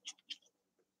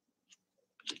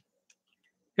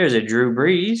 Here's a Drew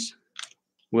Brees.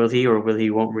 Will he or will he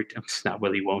won't? Not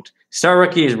will he won't. Star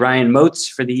rookie is Ryan Moats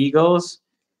for the Eagles,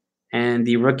 and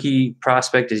the rookie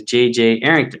prospect is J.J.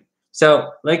 Arrington.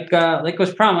 So, like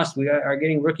was promised, we are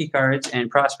getting rookie cards and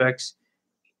prospects,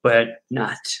 but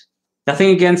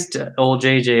nothing against old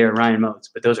J.J. or Ryan Moats,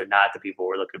 but those are not the people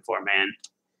we're looking for,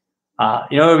 man.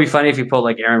 You know, it would be funny if you pulled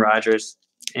like Aaron Rodgers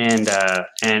and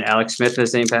Alex Smith in the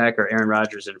same pack, or Aaron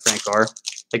Rodgers and Frank Gore,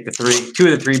 like two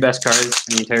of the 3 best cards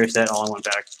in the entire set, all in 1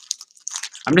 pack.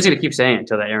 I'm just going to keep saying it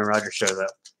until that Aaron Rodgers shows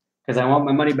up because I want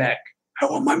my money back. I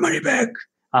want my money back.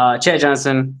 Chad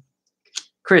Johnson,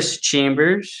 Chris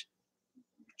Chambers,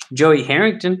 Joey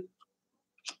Harrington.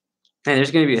 Man,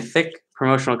 there's going to be a thick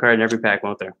promotional card in every pack,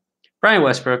 won't there? Brian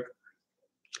Westbrook,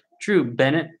 Drew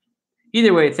Bennett.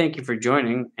 Either way, thank you for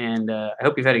joining, and I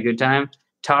hope you've had a good time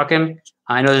talking.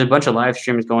 I know there's a bunch of live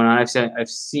streams going on. I've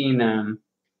seen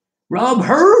Rob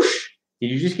Hirsch. Did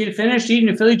you just get finished eating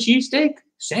a Philly cheesesteak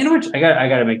sandwich? I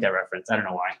got to make that reference. I don't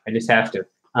know why. I just have to.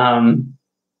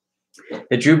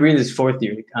 The Drew Brees is 4th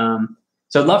year.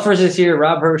 So Luffers is here.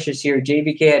 Rob Hirsch is here.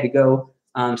 JVK had to go.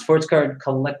 Sports card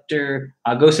collector.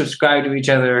 Go subscribe to each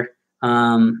other.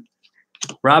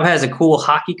 Rob has a cool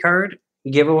hockey card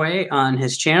giveaway on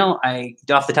his channel.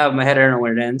 Off the top of my head, I don't know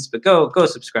when it ends, but go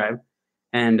subscribe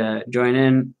and join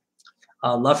in.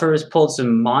 Luffers pulled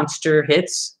some monster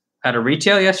hits out of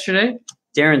retail yesterday.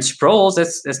 Darren Sproles,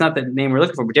 that's not the name we're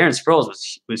looking for, but Darren Sproles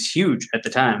was huge at the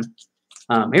time.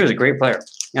 He was a great player.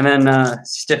 And then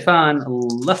Stefan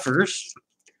Luffers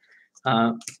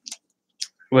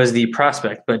was the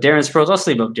prospect. But Darren Sproles, I'll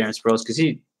sleep up Darren Sproles because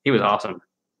he was awesome.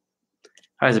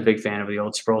 I was a big fan of the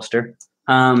old Sprolster.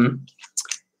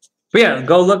 But yeah,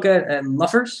 go look at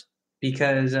Luffers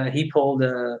because he pulled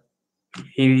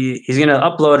he's going to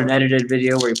upload an edited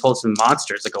video where he pulled some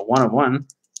monsters, like a 101.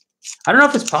 I don't know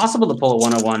if it's possible to pull a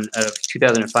 101 of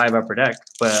 2005 Upper Deck,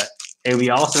 but it would be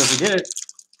awesome if we did it.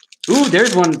 Ooh,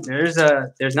 there's one. There's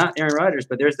not Aaron Rodgers,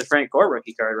 but there's the Frank Gore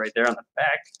rookie card right there on the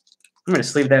back. I'm going to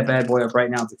sleeve that bad boy up right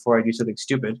now before I do something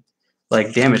stupid,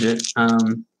 like damage it.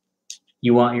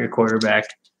 You want your quarterback.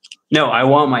 No, I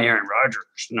want my Aaron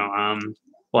Rodgers. No,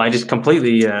 well, I just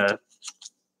completely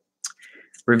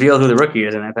revealed who the rookie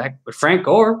is in that pack. But Frank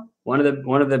Gore, one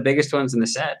of the biggest ones in the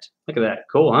set. Look at that.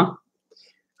 Cool, huh?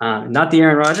 Not the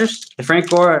Aaron Rodgers. The Frank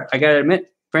Gore, I got to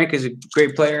admit, Frank is a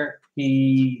great player.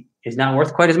 He is not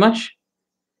worth quite as much.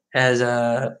 as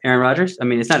Aaron Rodgers. I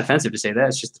mean, it's not offensive to say that.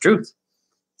 It's just the truth.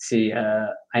 See,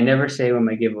 I never say when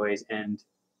my giveaways end.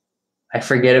 I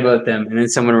forget about them, and then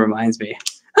someone reminds me.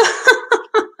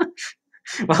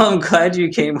 Well, I'm glad you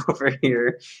came over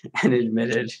here and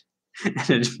admitted.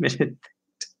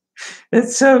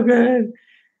 It's so good.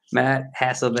 Matt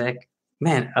Hasselbeck.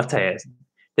 Man, I'll tell you,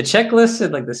 the checklist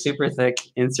and like the super thick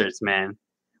inserts, man.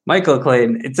 Michael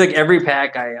Clayton. It's like every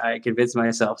pack I convince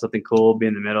myself something cool will be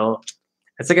in the middle.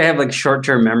 It's like I have like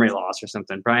short-term memory loss or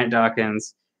something. Bryant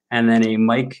Dawkins, and then a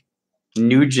Mike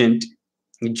Nugent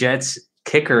Jets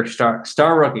kicker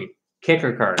star rookie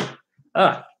kicker card.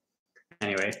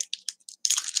 Anyway.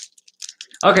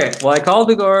 Okay, well, I called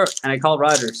Igor and I called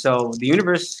Rodgers. So the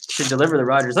universe should deliver the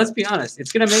Rodgers. Let's be honest.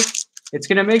 It's gonna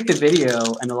make the video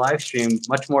and the live stream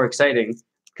much more exciting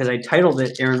because I titled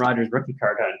it Aaron Rodgers rookie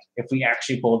card hunt. If we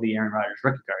actually pulled the Aaron Rodgers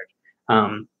rookie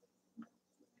card.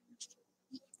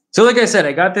 So like I said,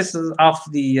 I got this off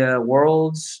the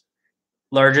world's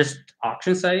largest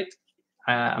auction site.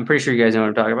 I'm pretty sure you guys know what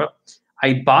I'm talking about.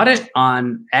 I bought it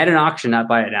at an auction, not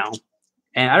buy it now.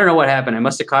 And I don't know what happened. I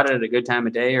must have caught it at a good time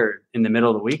of day or in the middle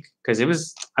of the week because it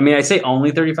was, I mean, I say only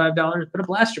 $35, but a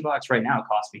blaster box right now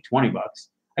costs me $20.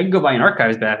 I can go buy an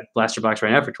Archives blaster box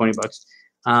right now for $20.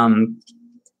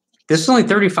 This is only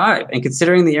 $35, and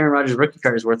considering the Aaron Rodgers rookie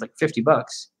card is worth like $50.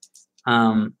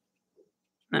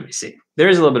 Let me see. There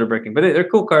is a little bit of bricking, but they're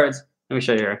cool cards. Let me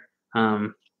show you here.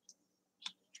 Man,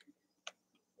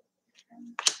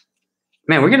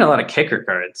 we're getting a lot of kicker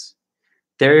cards.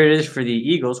 There it is for the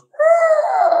Eagles.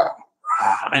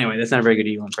 Anyway, that's not a very good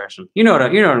Eagle impression. You know what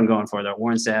I'm going for though.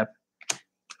 Warren Sapp.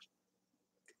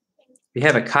 We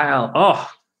have a Kyle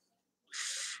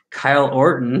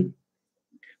Orton.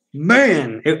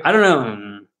 Man, I don't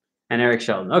know. And Eric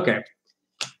Sheldon. Okay.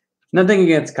 Nothing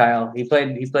against Kyle. He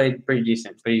played pretty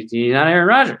decent, but he's not Aaron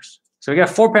Rodgers. So we got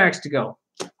 4 packs to go.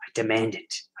 I demand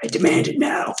it. I demand it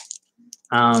now.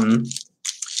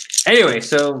 Anyway,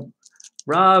 so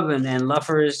Rob and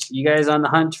Luffers, you guys on the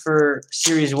hunt for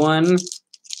Series 1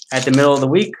 at the middle of the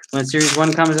week when Series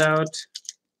 1 comes out?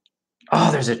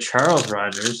 Oh, there's a Charles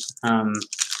Rodgers. I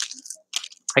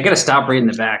got to stop reading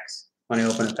the backs when I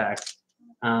open a pack.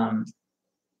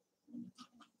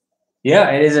 Yeah,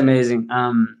 it is amazing.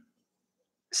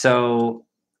 So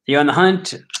you on the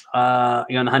hunt? You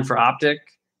on the hunt for Optic?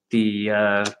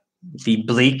 The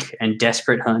bleak and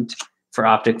desperate hunt for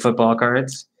Optic football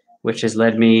cards, which has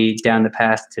led me down the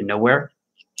path to nowhere,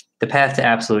 the path to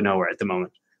absolute nowhere at the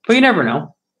moment. But you never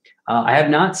know. I have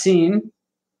not seen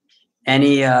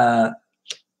any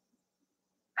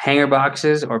hanger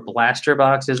boxes or blaster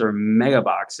boxes or mega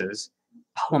boxes.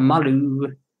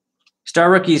 Palomalu.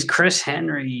 Star rookies, Chris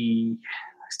Henry.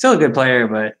 Still a good player,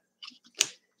 but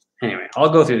anyway, I'll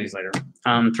go through these later.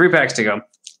 3 packs to go.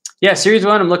 Yeah, Series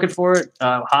 1, I'm looking for it.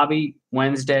 Hobby,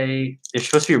 Wednesday. There's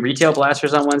supposed to be retail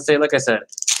blasters on Wednesday. Like I said,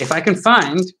 if I can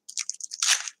find...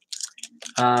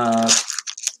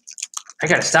 I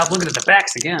got to stop looking at the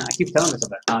backs again. I keep telling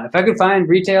myself that. If I could find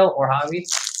retail or hobby,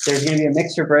 there's going to be a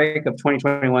mixer break of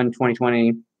 2021,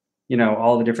 2020,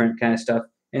 all the different kind of stuff.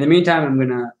 In the meantime, I'm going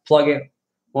to plug it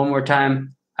one more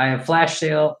time. I have flash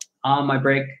sale on my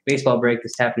baseball break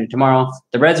that's happening tomorrow.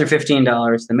 The Reds are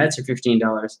 $15. The Mets are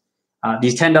 $15.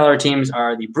 These $10 teams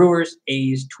are the Brewers,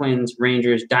 A's, Twins,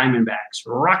 Rangers, Diamondbacks,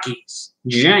 Rockies,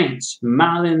 Giants,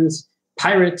 Marlins,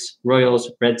 Pirates,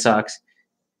 Royals, Red Sox,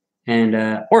 and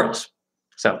Orioles.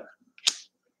 So,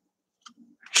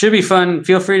 should be fun.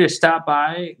 Feel free to stop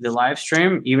by the live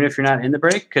stream, even if you're not in the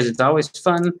break, because it's always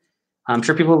fun. I'm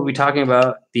sure people will be talking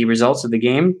about the results of the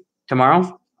game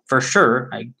tomorrow, for sure.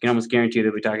 I can almost guarantee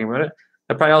they'll be talking about it.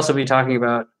 They'll probably also be talking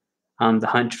about the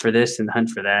hunt for this and the hunt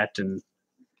for that, and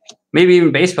maybe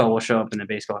even baseball will show up in the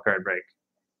baseball card break.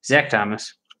 Zach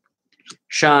Thomas,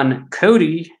 Sean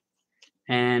Cody,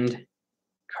 and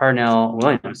Carnell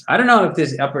Williams. I don't know if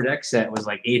this upper deck set was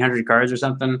like 800 cards or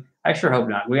something. I sure hope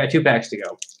not. We got 2 packs to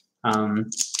go.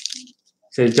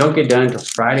 So don't get done until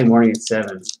Friday morning at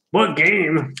 7. What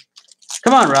game?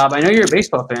 Come on, Rob. I know you're a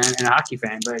baseball fan and a hockey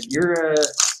fan, but you're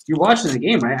watching the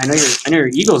game, right? I know your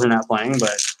Eagles are not playing,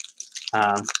 but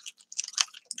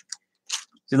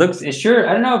it sure.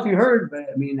 I don't know if you heard, but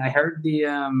I mean, I heard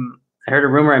a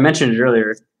rumor. I mentioned it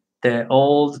earlier that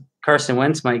old Carson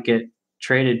Wentz might get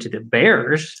traded to the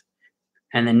Bears,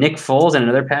 and then Nick Foles and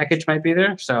another package might be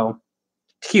there. So,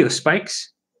 Tio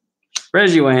Spikes,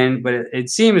 Reggie Wayne, but it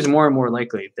seems more and more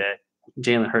likely that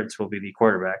Jalen Hurts will be the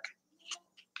quarterback.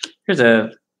 I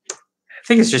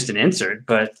think it's just an insert,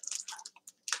 but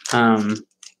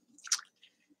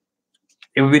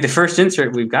it would be the first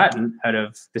insert we've gotten out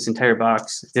of this entire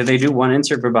box. Did they do 1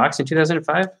 insert per box in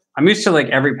 2005? I'm used to like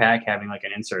every pack having like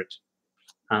an insert.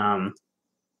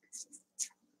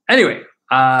 Anyway,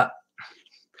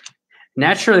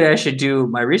 naturally I should do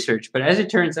my research, but as it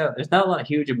turns out, there's not a lot of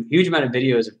huge amount of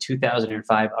videos of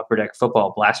 2005 Upper Deck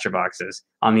football blaster boxes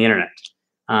on the internet.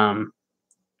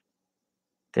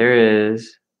 There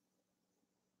is.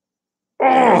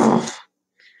 Oh,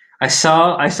 I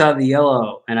saw the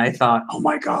yellow and I thought, oh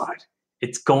my God,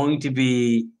 it's going to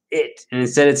be it. And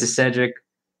instead it's a Cedric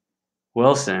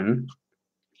Wilson,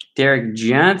 Derek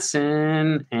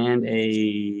Johnson, and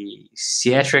a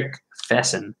Cedric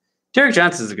Fesson. Derek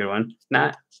Johnson is a good one.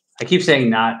 I keep saying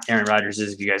not Aaron Rodgers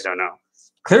is, if you guys don't know.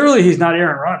 Clearly he's not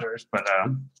Aaron Rodgers, but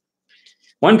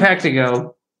one pack to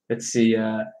go. Let's see.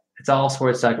 It's all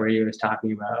Sports Talk Radio is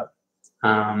talking about.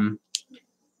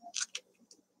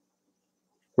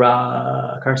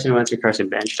 Carson Wentz or Carson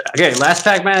Bench. Okay, last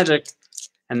pack magic.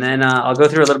 And then I'll go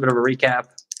through a little bit of a recap.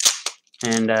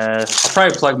 And I'll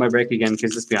probably plug my break again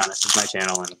because, let's be honest, it's my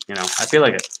channel and, I feel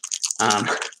like it.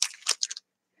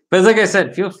 But like I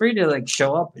said, feel free to like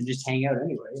show up and just hang out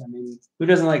anyway. I mean, who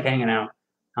doesn't like hanging out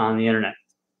on the internet?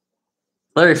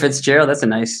 Larry Fitzgerald, that's a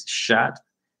nice shot.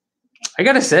 I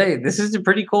got to say, this is a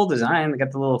pretty cool design. They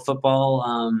got the little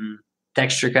football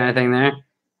texture kind of thing there.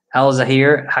 Al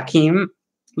Zahir, Hakeem,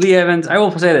 Lee Evans. I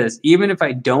will say this, even if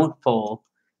I don't pull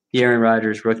the Aaron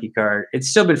Rodgers rookie card, it's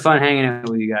still been fun hanging out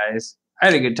with you guys. I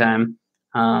had a good time.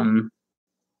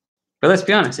 But let's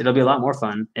be honest, it'll be a lot more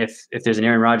fun if there's an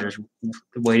Aaron Rodgers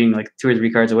waiting like 2 or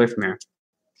 3 cards away from here.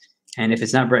 And if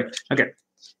it's not bricked. Okay.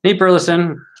 Nate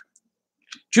Burleson,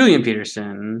 Julian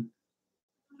Peterson,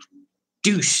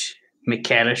 Deuce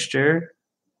McAllister,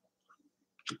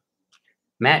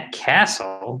 Matt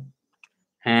Castle,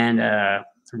 and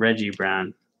Reggie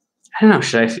Brown. I don't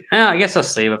know. I guess I'll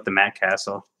save up the Matt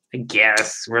Castle. I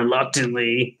guess,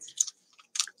 reluctantly.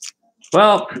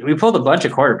 Well, we pulled a bunch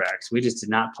of quarterbacks. We just did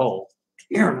not pull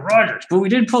Aaron Rodgers, but we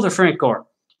did pull the Frank Gore.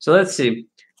 So let's see.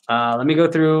 Let me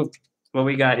go through what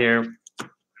we got here.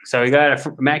 So we got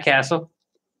Matt Castle,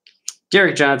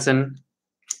 Derek Johnson,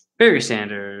 Barry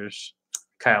Sanders,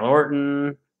 Kyle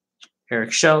Orton,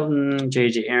 Eric Shelton,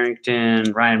 J.J.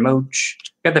 Arrington, Ryan Moach.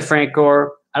 Got the Frank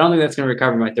Gore. I don't think that's going to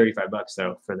recover my $35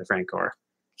 though for the Frank Gore.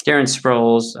 Darren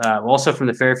Sproles. Also from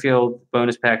the Fairfield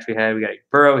bonus packs we had, we got a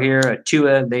Burrow here, a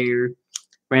Tua there,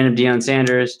 random Deion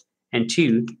Sanders, and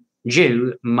 2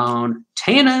 Joe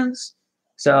Montanas.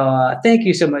 So thank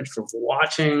you so much for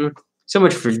watching, so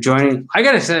much for joining. I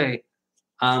got to say,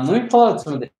 let me pull out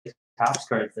some of the Topps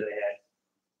cards that I had.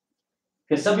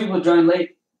 Because some people joined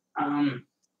late.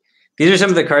 These are some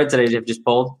of the cards that I have just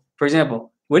pulled. For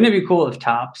example, wouldn't it be cool if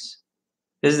Topps,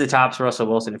 this is the Topps Russell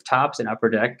Wilson, if Topps and Upper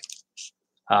Deck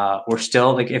were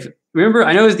still, like, remember,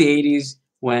 I know it was the 80s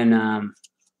when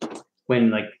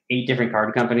like 8 different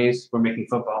card companies were making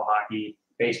football, hockey,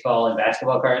 baseball, and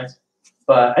basketball cards.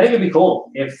 But I think it'd be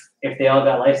cool if they all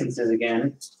got licenses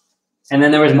again and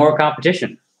then there was more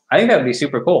competition. I think that would be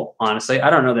super cool, honestly. I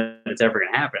don't know that it's ever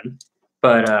going to happen.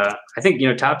 But I think,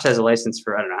 Topps has a license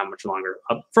for, I don't know how much longer,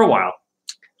 for a while.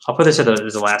 I'll put this as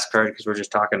the last card because we're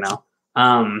just talking now.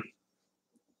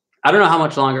 I don't know how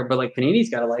much longer, but like Panini's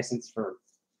got a license for,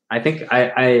 I think,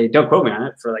 I don't quote me on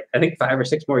it, for like, I think 5 or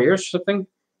 6 more years or something.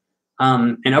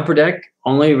 And Upper Deck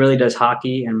only really does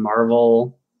hockey and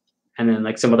Marvel and then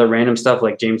like some other random stuff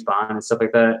like James Bond and stuff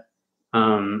like that.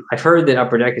 I've heard that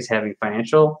Upper Deck is having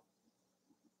financial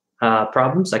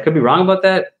problems. I could be wrong about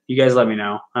that. You guys let me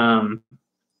know.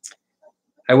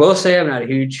 I will say I'm not a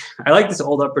huge, I like this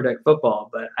old Upper Deck football,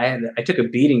 but I took a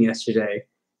beating yesterday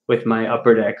with my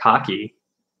Upper Deck hockey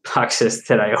boxes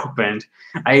that I opened.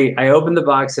 I opened the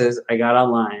boxes, I got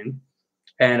online,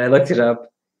 and I looked it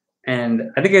up, and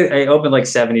I think I opened like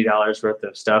 $70 worth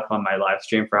of stuff on my live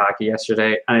stream for hockey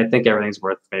yesterday, and I think everything's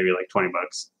worth maybe like $20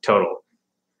 total.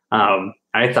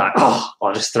 I thought,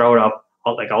 I'll just throw it up.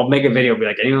 I'll make a video, be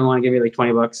like, anyone want to give me like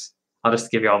 $20? I'll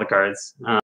just give you all the cards.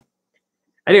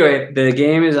 Anyway, the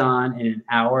game is on in an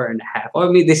hour and a half. Well,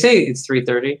 I mean, they say it's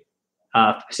 3:30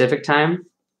 Pacific time,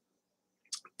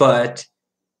 but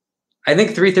I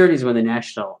think 3:30 is when the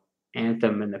national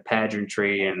anthem and the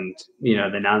pageantry and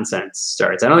the nonsense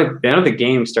starts. I don't think the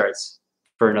game starts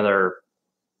for another,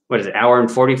 what is it, hour and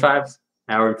 45,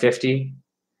 hour and 50,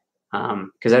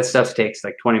 because that stuff takes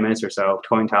like 20 minutes or so.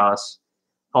 Coin toss,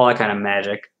 all that kind of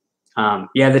magic.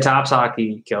 Yeah, the Topps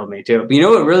hockey killed me too. But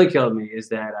what really killed me is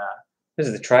that this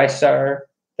is the TriStar,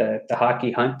 the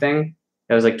hockey hunt thing.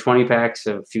 That was like 20 packs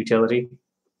of futility.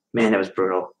 Man, that was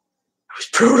brutal. It was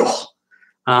brutal.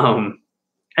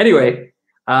 Anyway,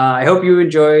 I hope you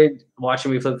enjoyed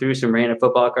watching me flip through some random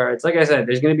football cards. Like I said,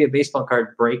 there's going to be a baseball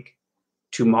card break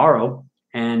tomorrow.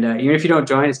 And even if you don't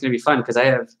join, it's going to be fun because I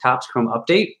have Topps Chrome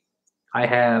Update. I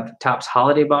have Topps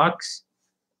Holiday Box.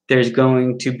 There's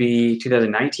going to be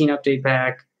 2019 update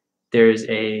pack. There's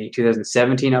a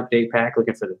 2017 update pack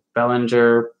looking for the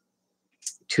Bellinger.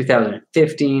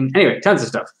 2015. Anyway, tons of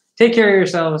stuff. Take care of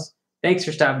yourselves. Thanks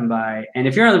for stopping by. And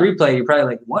if you're on the replay, you're probably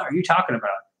like, what are you talking about?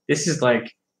 This is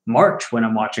like March when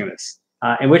I'm watching this.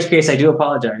 In which case, I do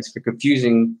apologize for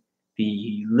confusing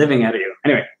the living out of you.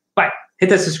 Anyway, bye. Hit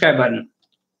that subscribe button.